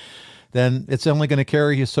execute, then it's only going to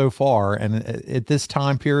carry you so far. And at this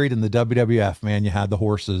time period in the WWF, man, you had the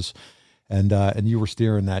horses, and you were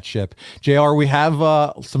steering that ship. JR, we have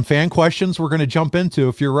some fan questions we're going to jump into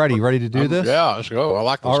if you're ready. Ready to do this? Yeah, let's go. I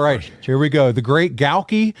like this. All right, question. Here we go. The great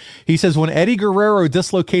Gauky, he says, when Eddie Guerrero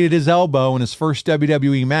dislocated his elbow in his first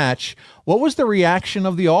WWE match, what was the reaction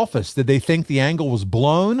of the office? Did they think the angle was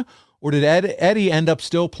blown, or did Eddie end up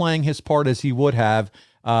still playing his part as he would have,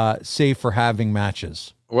 save for having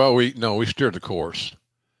matches? Well, we steered the course.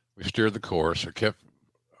 Eddie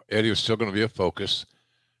was still going to be a focus.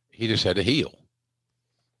 He just had to heal.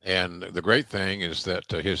 And the great thing is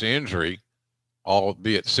that his injury,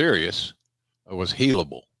 albeit serious, was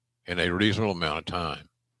healable in a reasonable amount of time.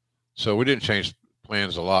 So we didn't change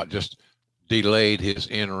plans a lot, just delayed his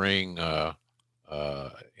in-ring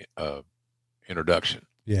introduction.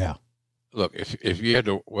 Yeah. Look, if you had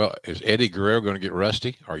to, is Eddie Guerrero going to get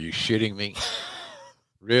rusty? Are you shitting me?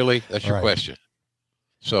 Really? That's your question.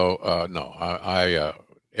 So, no,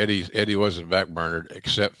 Eddie wasn't backburnered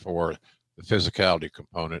except for the physicality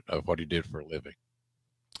component of what he did for a living.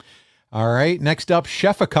 All right. Next up,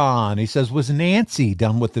 Shefakon. He says, was Nancy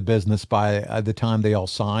done with the business by the time they all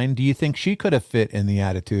signed? Do you think she could have fit in the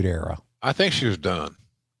Attitude Era? I think she was done.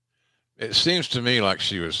 It seems to me like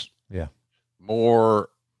she was more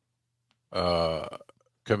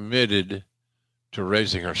committed to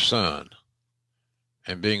raising her son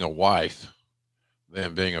and being a wife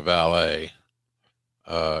than being a valet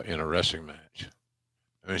in a wrestling match.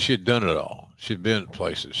 I mean, she had done it all. She'd been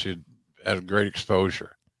places. She'd had great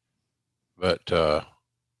exposure. But I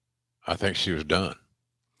think she was done.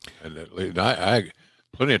 And I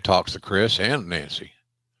plenty of talks to Chris and Nancy.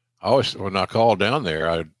 I always, when I called down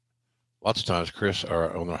there, lots of times Chris,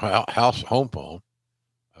 or on their home phone,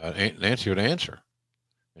 Nancy would answer.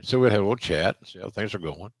 And so we'd have a little chat and see how things are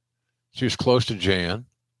going. She was close to Jan.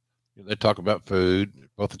 They talk about food,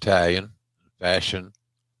 both Italian, fashion,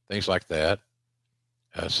 things like that.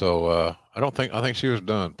 So I think she was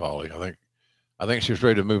done, Paulie. I think she was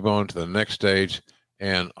ready to move on to the next stage,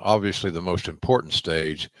 and obviously the most important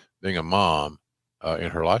stage, being a mom in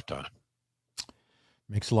her lifetime.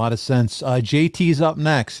 Makes a lot of sense. JT's up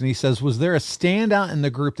next, and he says, was there a standout in the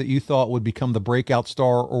group that you thought would become the breakout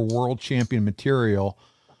star or world champion material?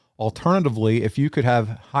 Alternatively, if you could have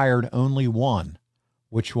hired only one,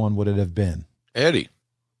 which one would it have been? Eddie.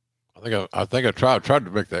 I think I tried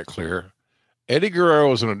to make that clear. Eddie Guerrero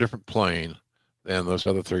was on a different plane than those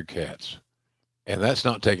other three cats. And that's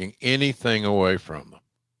not taking anything away from them.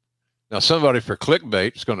 Now, somebody for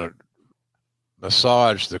clickbait is going to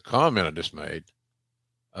massage the comment I just made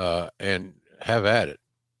and have at it.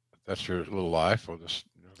 If that's your little life, or just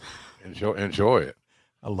enjoy it.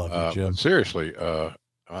 I love you, Jim. Seriously,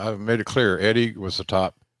 I've made it clear. Eddie was the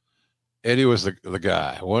top. Eddie was the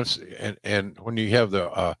guy. And when you have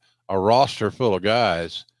a roster full of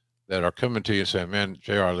guys that are coming to you and saying, "Man,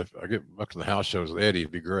 JR, if I get up to the house shows with Eddie,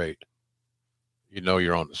 it'd be great." You know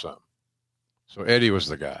you're on to something. So Eddie was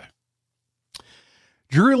the guy.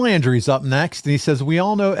 Drew Landry's up next, and he says, we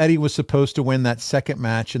all know Eddie was supposed to win that second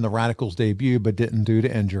match in the Radicals debut, but didn't due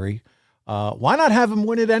to injury. Why not have him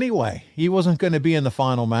win it anyway? He wasn't going to be in the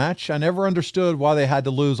final match. I never understood why they had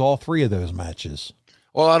to lose all three of those matches.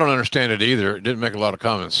 Well, I don't understand it either. It didn't make a lot of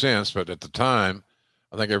common sense, but at the time,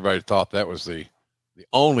 I think everybody thought that was the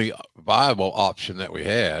only viable option that we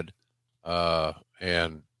had.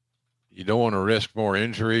 And you don't want to risk more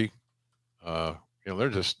injury.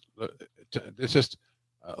 It's just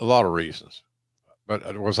a lot of reasons.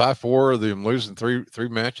 But was I for them losing three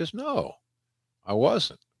matches? No, I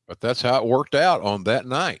wasn't. But that's how it worked out on that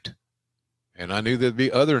night. And I knew there'd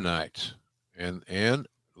be other nights. And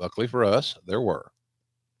luckily for us, there were.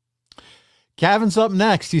 Kevin's up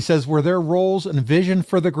next. He says, were there roles and vision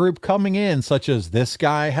for the group coming in, such as this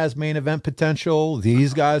guy has main event potential,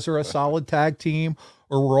 these guys are a solid tag team,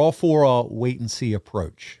 or we're all for a wait-and-see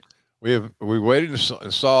approach? We waited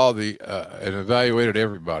and saw and evaluated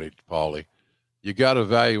everybody, Paulie. You got to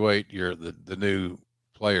evaluate the new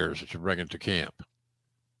players that you're bringing to camp.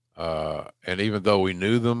 And even though we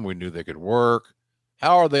knew them, we knew they could work.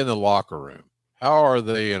 How are they in the locker room? How are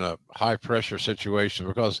they in a high-pressure situation?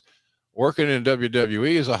 Because working in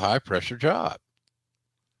WWE is a high-pressure job.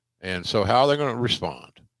 And so how are they going to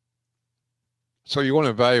respond? So you want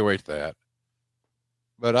to evaluate that.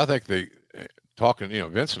 But I think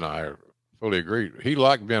Vince and I are fully agreed. He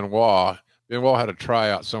liked Benoit. Benoit had a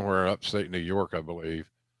tryout somewhere upstate New York, I believe,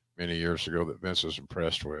 many years ago that Vince was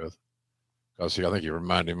impressed with. Because I think he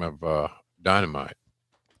reminded him of Dynamite.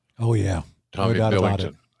 Oh, yeah. Tommy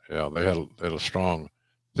Billington. Yeah, they had a strong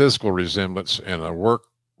physical resemblance and a work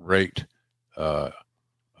rate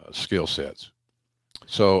skill sets.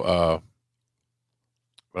 So,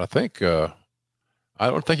 but I think I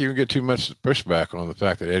don't think you can get too much pushback on the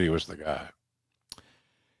fact that Eddie was the guy.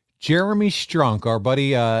 Jeremy Strunk, our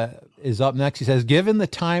buddy, is up next. He says, given the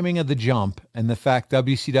timing of the jump and the fact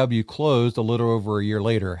WCW closed a little over a year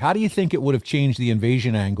later, how do you think it would have changed the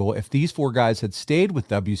invasion angle if these four guys had stayed with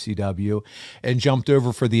WCW and jumped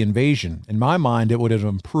over for the invasion? In my mind, it would have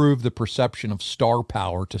improved the perception of star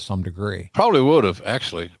power to some degree. Probably would have,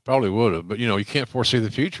 actually. Probably would have. But, you can't foresee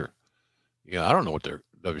the future. I don't know what their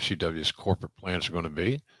WCW's corporate plans are going to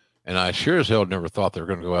be. And I sure as hell never thought they were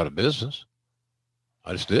going to go out of business.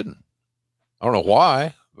 I just didn't. I don't know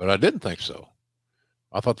why, but I didn't think so.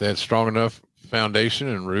 I thought they had strong enough foundation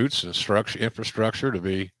and roots and infrastructure to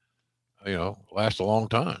be, last a long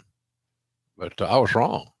time. But I was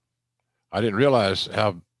wrong. I didn't realize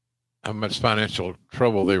how much financial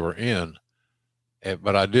trouble they were in.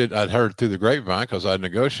 But I'd heard through the grapevine, because I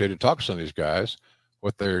negotiated, talked to some of these guys,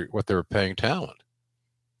 what they were paying talent.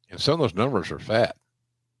 And some of those numbers are fat,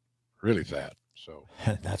 really fat. So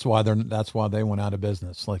that's why they went out of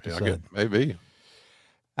business, like you said. Maybe.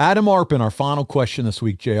 Adam Arpin, our final question this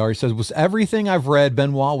week, JR. He says, was everything I've read,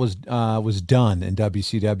 Benoit was done in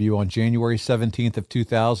WCW on January 17th of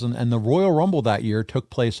 2000, and the Royal Rumble that year took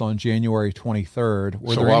place on January 23rd.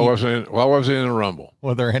 Why was he in the Rumble?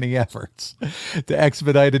 Were there any efforts to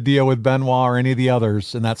expedite a deal with Benoit or any of the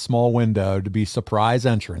others in that small window to be surprise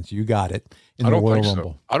entrants? You got it. In the Royal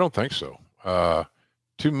Rumble. I don't think so.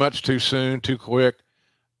 Too much, too soon, too quick.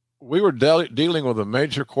 We were dealing with a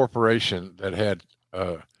major corporation that had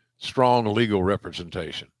strong legal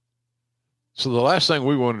representation. So the last thing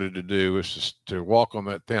we wanted to do was just to walk on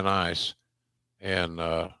that thin ice and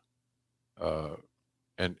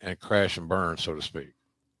crash and burn, so to speak.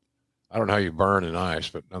 I don't know how you burn in ice,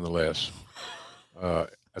 but nonetheless,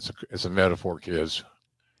 it's a metaphor, kids.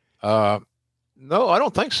 No, I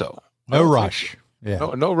don't think so. No rush. Yeah.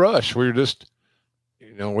 No rush. We were just,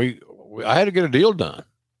 I had to get a deal done,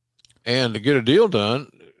 and to get a deal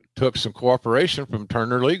done took some cooperation from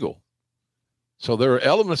Turner Legal. So there are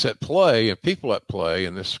elements at play and people at play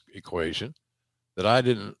in this equation that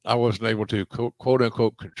I wasn't able to quote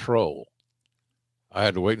unquote control. I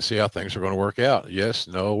had to wait and see how things are going to work out. Yes,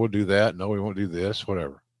 no, we'll do that. No, we won't do this,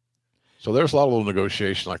 whatever. So there's a lot of little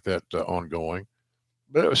negotiation like that ongoing,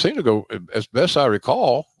 but it seemed to go, as best I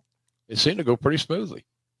recall, it seemed to go pretty smoothly.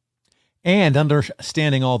 And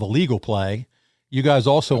understanding all the legal play, you guys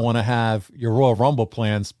also want to have your Royal Rumble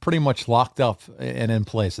plans pretty much locked up and in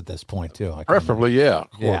place at this point too. Preferably, yeah,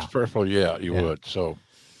 of course. Preferably, yeah, you would. So,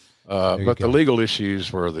 but the legal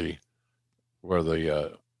issues were the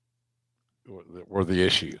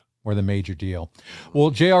issue. Or the major deal.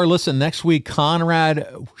 Well, JR, listen, next week, Conrad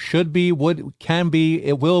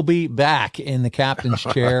it will be back in the captain's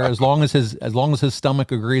chair as long as his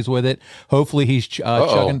stomach agrees with it. Hopefully he's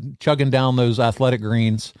chugging down those athletic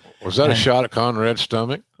greens. Was that a shot at Conrad's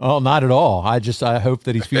stomach? Oh, not at all. I hope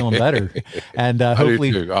that he's feeling better. And hopefully,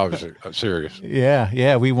 I do too, obviously, I'm serious.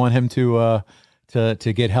 Yeah. We want him to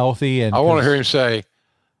get healthy. And I want to hear him say,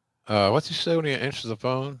 what's he say when he answers the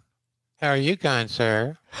phone? How are you, kind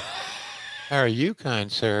sir? How are you,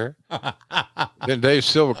 kind sir? Then Dave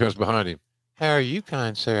Silver comes behind him. How are you,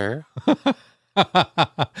 kind sir?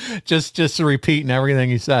 just repeating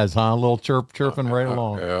everything he says, huh? A little chirping right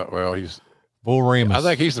along. Yeah, well, he's Bull Ramus. I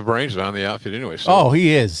think he's the brains behind the outfit anyway. So.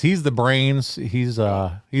 He is. He's the brains. He's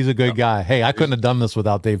a good guy. Hey, I couldn't have done this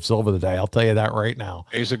without Dave Silver today. I'll tell you that right now.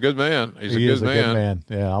 He's a good man. He is a good man.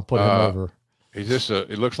 Yeah, I'll put him over. He's just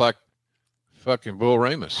he looks like fucking Bull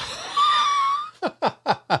Ramus.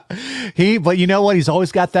 But you know what? He's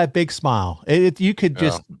always got that big smile. You could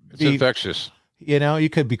just it's infectious. You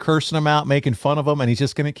could be cursing him out, making fun of him, and he's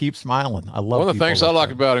just going to keep smiling. I love. One of the things I like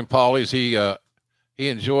about him, Paul, is he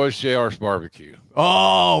enjoys JR's barbecue.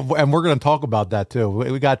 Oh, and we're going to talk about that too.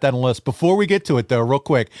 We got that on the list. Before we get to it, though, real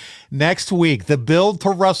quick, next week the build to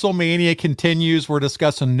WrestleMania continues. We're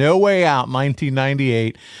discussing No Way Out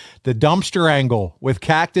 1998. The dumpster angle with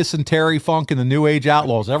Cactus and Terry Funk and the New Age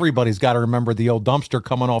Outlaws. Everybody's got to remember the old dumpster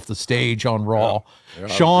coming off the stage on Raw. Yeah,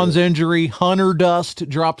 Sean's injury. Hunter Dust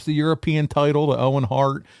drops the European title to Owen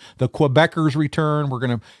Hart. The Quebecers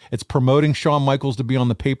return. It's promoting Shawn Michaels to be on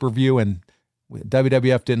the pay-per-view, and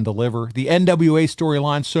WWF didn't deliver. The NWA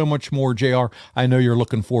storyline, so much more, JR. I know you're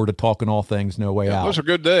looking forward to talking all things No Way Out. Those are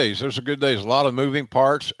good days. A lot of moving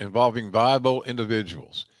parts involving viable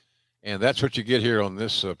individuals. And that's what you get here on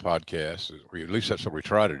this podcast, or at least that's what we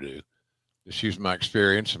try to do. Just use my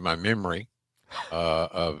experience and my memory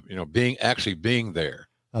of being there.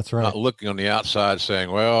 That's right. Not looking on the outside saying,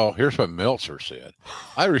 well, here's what Meltzer said.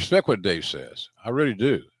 I respect what Dave says. I really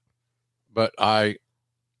do. But I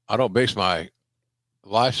don't base my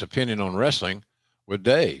life's opinion on wrestling with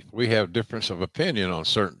Dave. We have difference of opinion on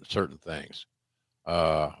certain things.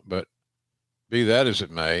 But be that as it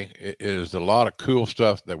may, it is a lot of cool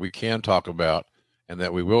stuff that we can talk about and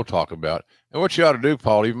that we will talk about. And what you ought to do,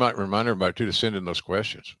 Paul, you might remind everybody too to send in those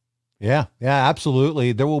questions. Yeah,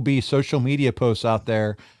 absolutely. There will be social media posts out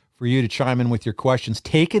there for you to chime in with your questions.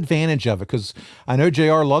 Take advantage of it, because I know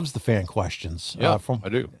JR loves the fan questions. Yeah, I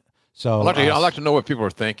do. So I like to know what people are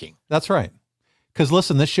thinking. That's right. Because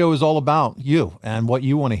listen, this show is all about you and what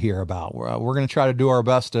you want to hear about. We're going to try to do our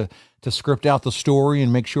best to script out the story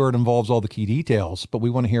and make sure it involves all the key details, but we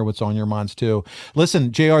want to hear what's on your minds too.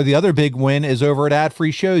 Listen, JR, the other big win is over at Ad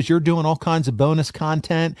Free Shows. You're doing all kinds of bonus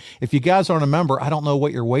content. If you guys aren't a member, I don't know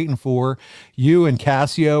what you're waiting for. You and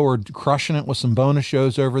Cassio are crushing it with some bonus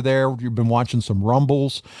shows over there. You've been watching some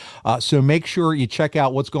Rumbles. So make sure you check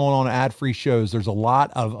out what's going on at Ad Free Shows. There's a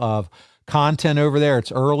lot of content over there.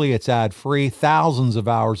 It's early, it's ad-free, thousands of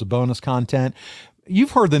hours of bonus content.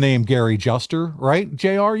 You've heard the name Gary Juster, right,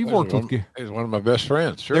 JR? You've worked with Gary. He's one of my best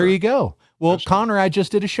friends. Sure. There you go. Well, Conrad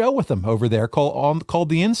just did a show with him over there called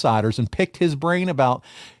The Insiders, and picked his brain about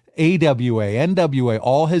AWA, NWA,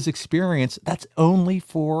 all his experience. That's only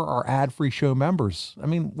for our ad-free show members. I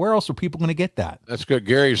mean, where else are people going to get that? That's good.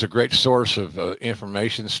 Gary's a great source of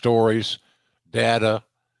information, stories, data.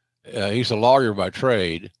 He's a lawyer by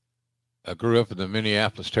trade. I grew up in the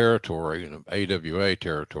Minneapolis territory, in the AWA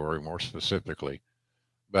territory more specifically.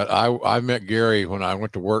 But I met Gary when I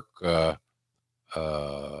went to work for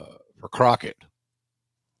Crockett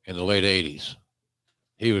in the late 80s.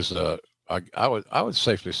 He was, I would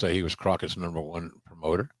safely say he was Crockett's #1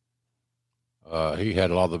 promoter. He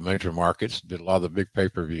had a lot of the major markets, did a lot of the big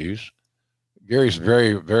pay-per-views. Gary's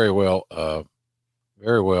very, very well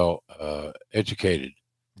educated.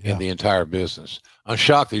 in the entire business. I'm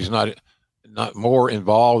shocked he's not more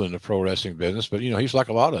involved in the pro wrestling business, but he's like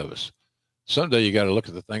a lot of us. Someday you got to look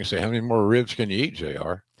at the thing and say, how many more ribs can you eat,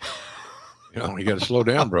 JR? You got to slow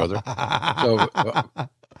down, brother. So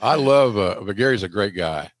I love, but Gary's a great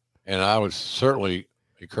guy, and I would certainly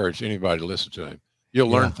encourage anybody to listen to him. You'll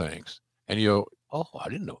learn things, and I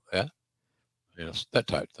didn't know that. That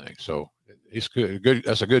type of thing. So he's good.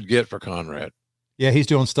 That's a good get for Conrad. Yeah, he's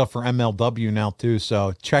doing stuff for MLW now too,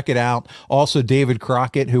 so check it out. Also, David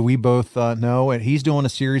Crockett, who we both know, and he's doing a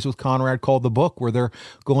series with Conrad called The Book, where they're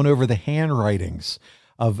going over the handwritings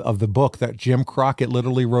of the book that Jim Crockett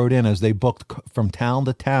literally wrote in as they booked from town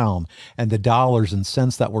to town, and the dollars and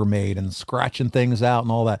cents that were made, and scratching things out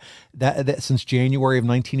and all that. That since January of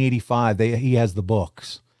 1985, he has the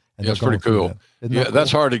books. And that's pretty cool. Yeah, cool?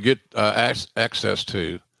 That's hard to get access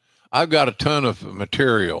to. I've got a ton of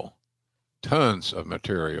material. Tons of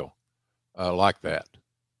material like that.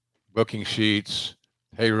 Booking sheets,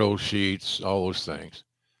 payroll sheets, all those things.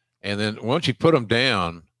 And then once you put them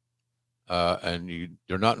down and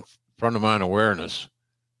they're not in front of mind awareness,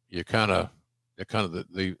 the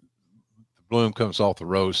bloom comes off the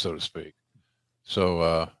rose, so to speak.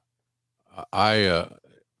 So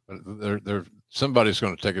somebody's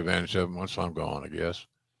going to take advantage of them once I'm gone, I guess.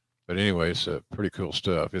 But anyway, it's pretty cool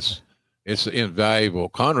stuff. It's invaluable.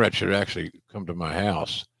 Conrad should actually come to my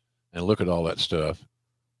house and look at all that stuff,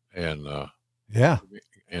 and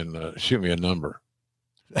shoot me a number.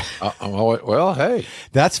 I'm always, hey,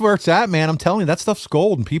 that's where it's at, man. I'm telling you, that stuff's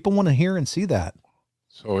gold, and people want to hear and see that.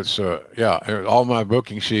 So it's all my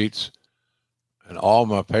booking sheets and all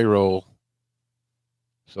my payroll.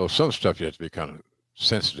 So some stuff you have to be kind of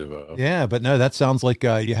sensitive of. Yeah, but no, that sounds like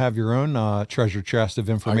you have your own treasure chest of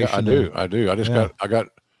information. I do.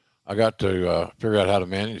 I got to figure out how to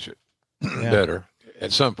manage it better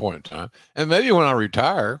at some point in time. And maybe when I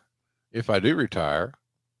retire, if I do retire,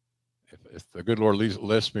 if the good Lord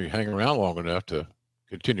lets me hang around long enough to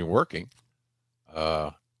continue working,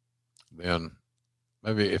 then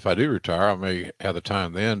maybe if I do retire, I may have the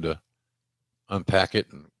time then to unpack it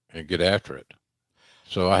and get after it.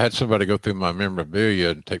 So I had somebody go through my memorabilia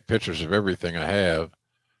and take pictures of everything I have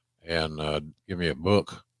and give me a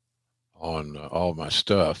book on all my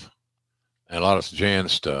stuff and a lot of Jan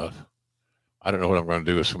stuff. I don't know what I'm going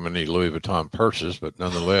to do with so many Louis Vuitton purses, but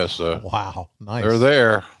nonetheless, wow, nice. They're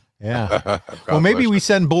there. Yeah. Well, maybe we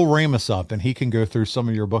send Bull Ramus up and he can go through some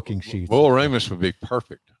of your booking sheets. Bull Ramus would be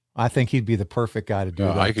perfect. I think he'd be the perfect guy to do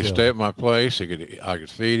that. He could stay at my place. I could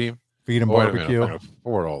feed him. Feed him barbecue. I can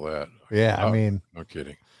afford all that. Yeah, I mean, no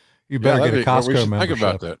kidding. You better get a Costco membership. Think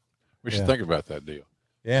about that. We should think about that deal.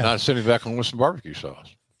 Yeah. Not sitting back on with some barbecue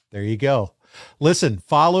sauce. There you go. Listen,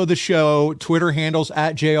 follow the show. Twitter handles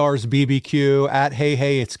at JR's BBQ, at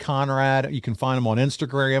Hey It's Conrad. You can find them on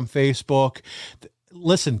Instagram, Facebook.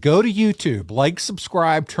 Listen, go to YouTube, like,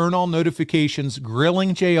 subscribe, turn on notifications,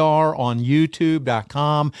 Grilling JR on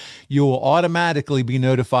youtube.com. You will automatically be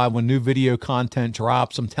notified when new video content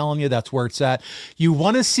drops. I'm telling you, that's where it's at. You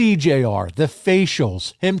want to see JR, the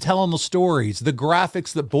facials, him telling the stories, the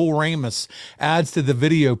graphics that Bull Ramus adds to the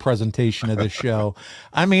video presentation of this show.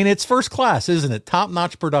 I mean, it's first class, isn't it?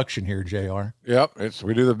 Top-notch production here, JR. Yep,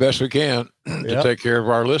 we do the best we can to take care of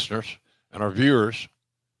our listeners and our viewers.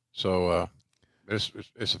 So,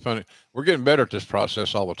 it's a funny. We're getting better at this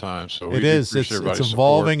process all the time. So it is. It's evolving.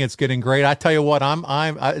 Support. It's getting great. I tell you what,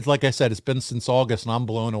 it's like I said, it's been since August, and I'm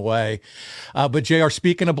blown away. But JR,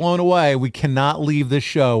 speaking of blown away, we cannot leave this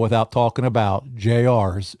show without talking about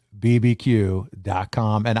JR's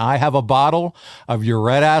BBQ.com. And I have a bottle of your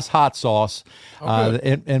red ass hot sauce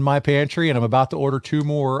in my pantry, and I'm about to order 2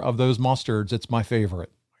 more of those mustards. It's my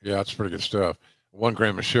favorite. Yeah, it's pretty good stuff. 1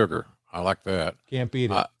 gram of sugar. I like that. Can't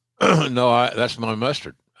beat it. No, that's my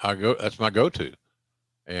mustard. That's my go-to,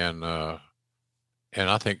 and I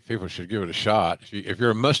think people should give it a shot. If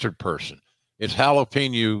you're a mustard person, it's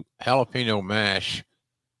jalapeno mash,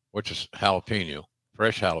 which is jalapeno,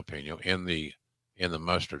 fresh jalapeno in the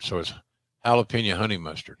mustard. So it's jalapeno honey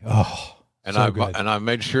mustard. Oh, and so good. I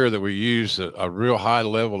made sure that we use a real high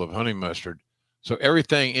level of honey mustard, so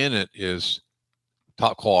everything in it is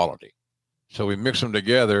top quality. So we mix them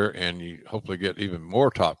together, and you hopefully get even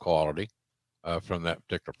more top quality from that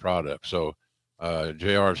particular product. So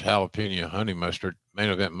JR's jalapeno honey mustard, Main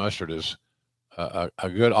Event mustard, is a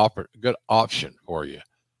good option for you.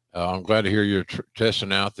 I'm glad to hear you're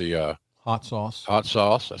testing out the hot sauce. Hot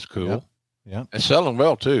sauce, that's cool. Yeah, and selling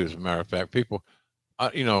well too. As a matter of fact, people,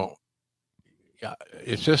 it's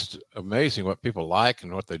just amazing what people like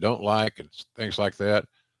and what they don't like, and things like that.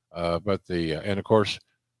 And of course,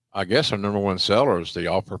 I guess our number 1 seller is the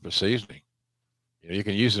all-purpose seasoning. You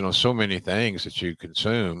can use it on so many things that you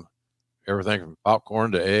consume, everything from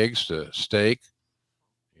popcorn to eggs to steak.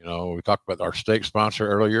 We talked about our steak sponsor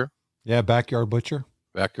earlier. Yeah, Backyard Butcher.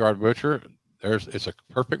 Backyard Butcher. It's a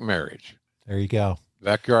perfect marriage. There you go.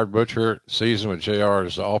 Backyard Butcher seasoned with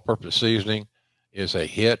JR's all-purpose seasoning is a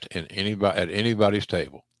hit at anybody's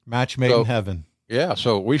table. Match made in heaven. Yeah,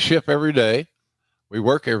 so we ship every day. We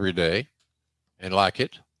work every day and like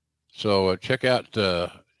it. So check out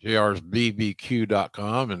jrsbbq.com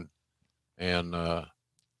and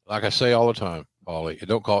like I say all the time, Paulie,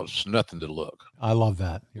 don't call it nothing to look. I love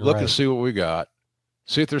that. You're look right. and see what we got.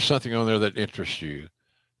 See if there's something on there that interests you.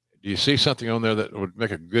 Do you see something on there that would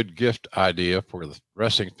make a good gift idea for the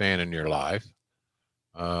wrestling fan in your life?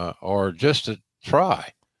 Or just to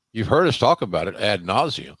try? You've heard us talk about it ad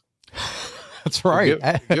nauseum. That's right.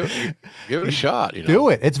 Give it a shot. Do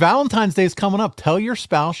it. It's Valentine's Day's coming up. Tell your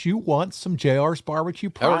spouse you want some JR's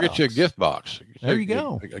barbecue products. Or get you a gift box. There you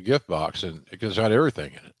go. A gift box, and it has got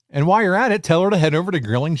everything in it. And while you're at it, tell her to head over to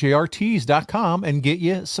grillingjrtees.com and get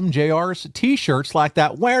you some JR's t-shirts like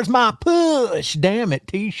that "Where's My Push? Damn it"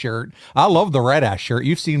 t-shirt. I love the red ass shirt.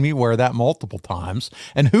 You've seen me wear that multiple times.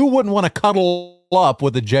 And who wouldn't want to cuddle up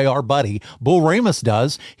with a JR buddy? Bull Ramus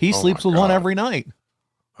does. He sleeps with one every night.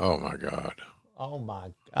 Oh my God. Oh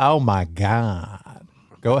my God.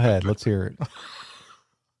 Go ahead. Let's hear it.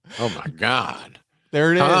 Oh my God.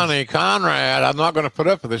 There it is. Connie Conrad, I'm not going to put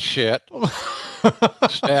up with this shit.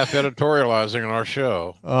 Staff editorializing on our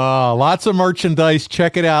show. Lots of merchandise.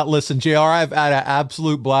 Check it out. Listen, JR, I've had an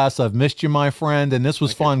absolute blast. I've missed you, my friend, and this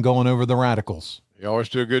was fun going over the Radicals. You always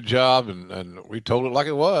do a good job, and we told it like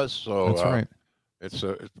it was. So that's right.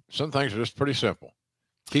 Some things are just pretty simple.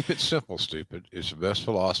 Keep it simple, stupid. It's the best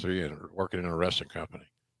philosophy in working in a wrestling company.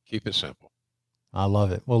 Keep it simple. I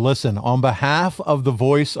love it. Well, listen, on behalf of the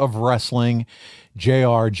voice of wrestling,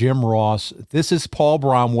 JR, Jim Ross, this is Paul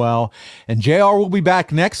Bromwell, and JR will be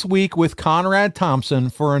back next week with Conrad Thompson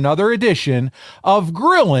for another edition of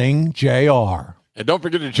Grilling JR. And don't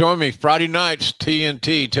forget to join me Friday nights,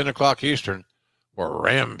 TNT, 10 o'clock Eastern, for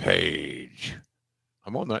Rampage.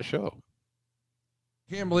 I'm on that show.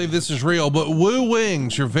 Can't believe this is real, but Woo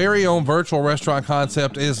Wings, your very own virtual restaurant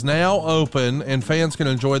concept, is now open, and fans can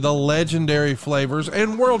enjoy the legendary flavors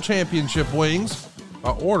and world championship wings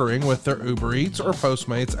by ordering with their Uber Eats or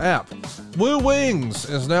Postmates app. Woo Wings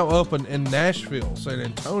is now open in Nashville, San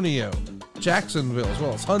Antonio, Jacksonville, as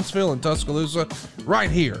well as Huntsville and Tuscaloosa, right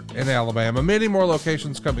here in Alabama. Many more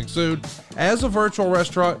locations coming soon. As a virtual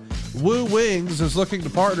restaurant, Woo Wings is looking to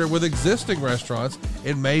partner with existing restaurants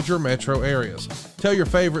in major metro areas. Tell your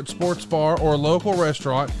favorite sports bar or local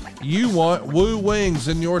restaurant you want Woo Wings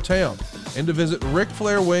in your town, and to visit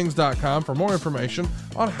RicFlairWings.com for more information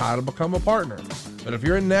on how to become a partner. But if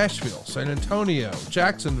you're in Nashville, San Antonio,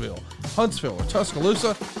 Jacksonville, Huntsville, or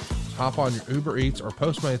Tuscaloosa, hop on your Uber Eats or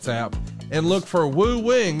Postmates app and look for Woo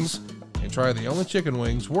Wings and try the only chicken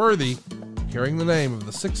wings worthy of carrying the name of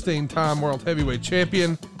the 16-time world heavyweight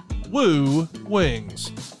champion, Woo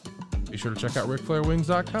Wings. Be sure to check out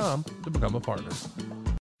RicFlairWings.com to become a partner.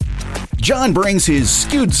 John brings his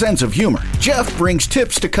skewed sense of humor. Jeff brings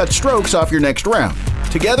tips to cut strokes off your next round.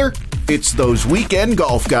 Together, it's those weekend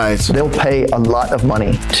golf guys. They'll pay a lot of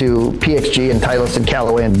money to PXG and Titleist and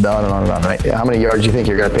Callaway and on and on and on, right? How many yards do you think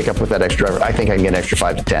you're going to pick up with that extra driver? I think I can get an extra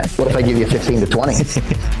 5 to 10. What if I give you 15 to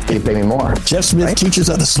 20? You pay me more. Jeff Smith teaches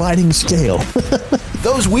on a sliding scale.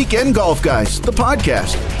 Those Weekend Golf Guys, the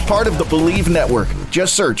podcast, part of the Believe Network.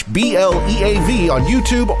 Just search BLEAV on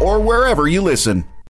YouTube or wherever you listen.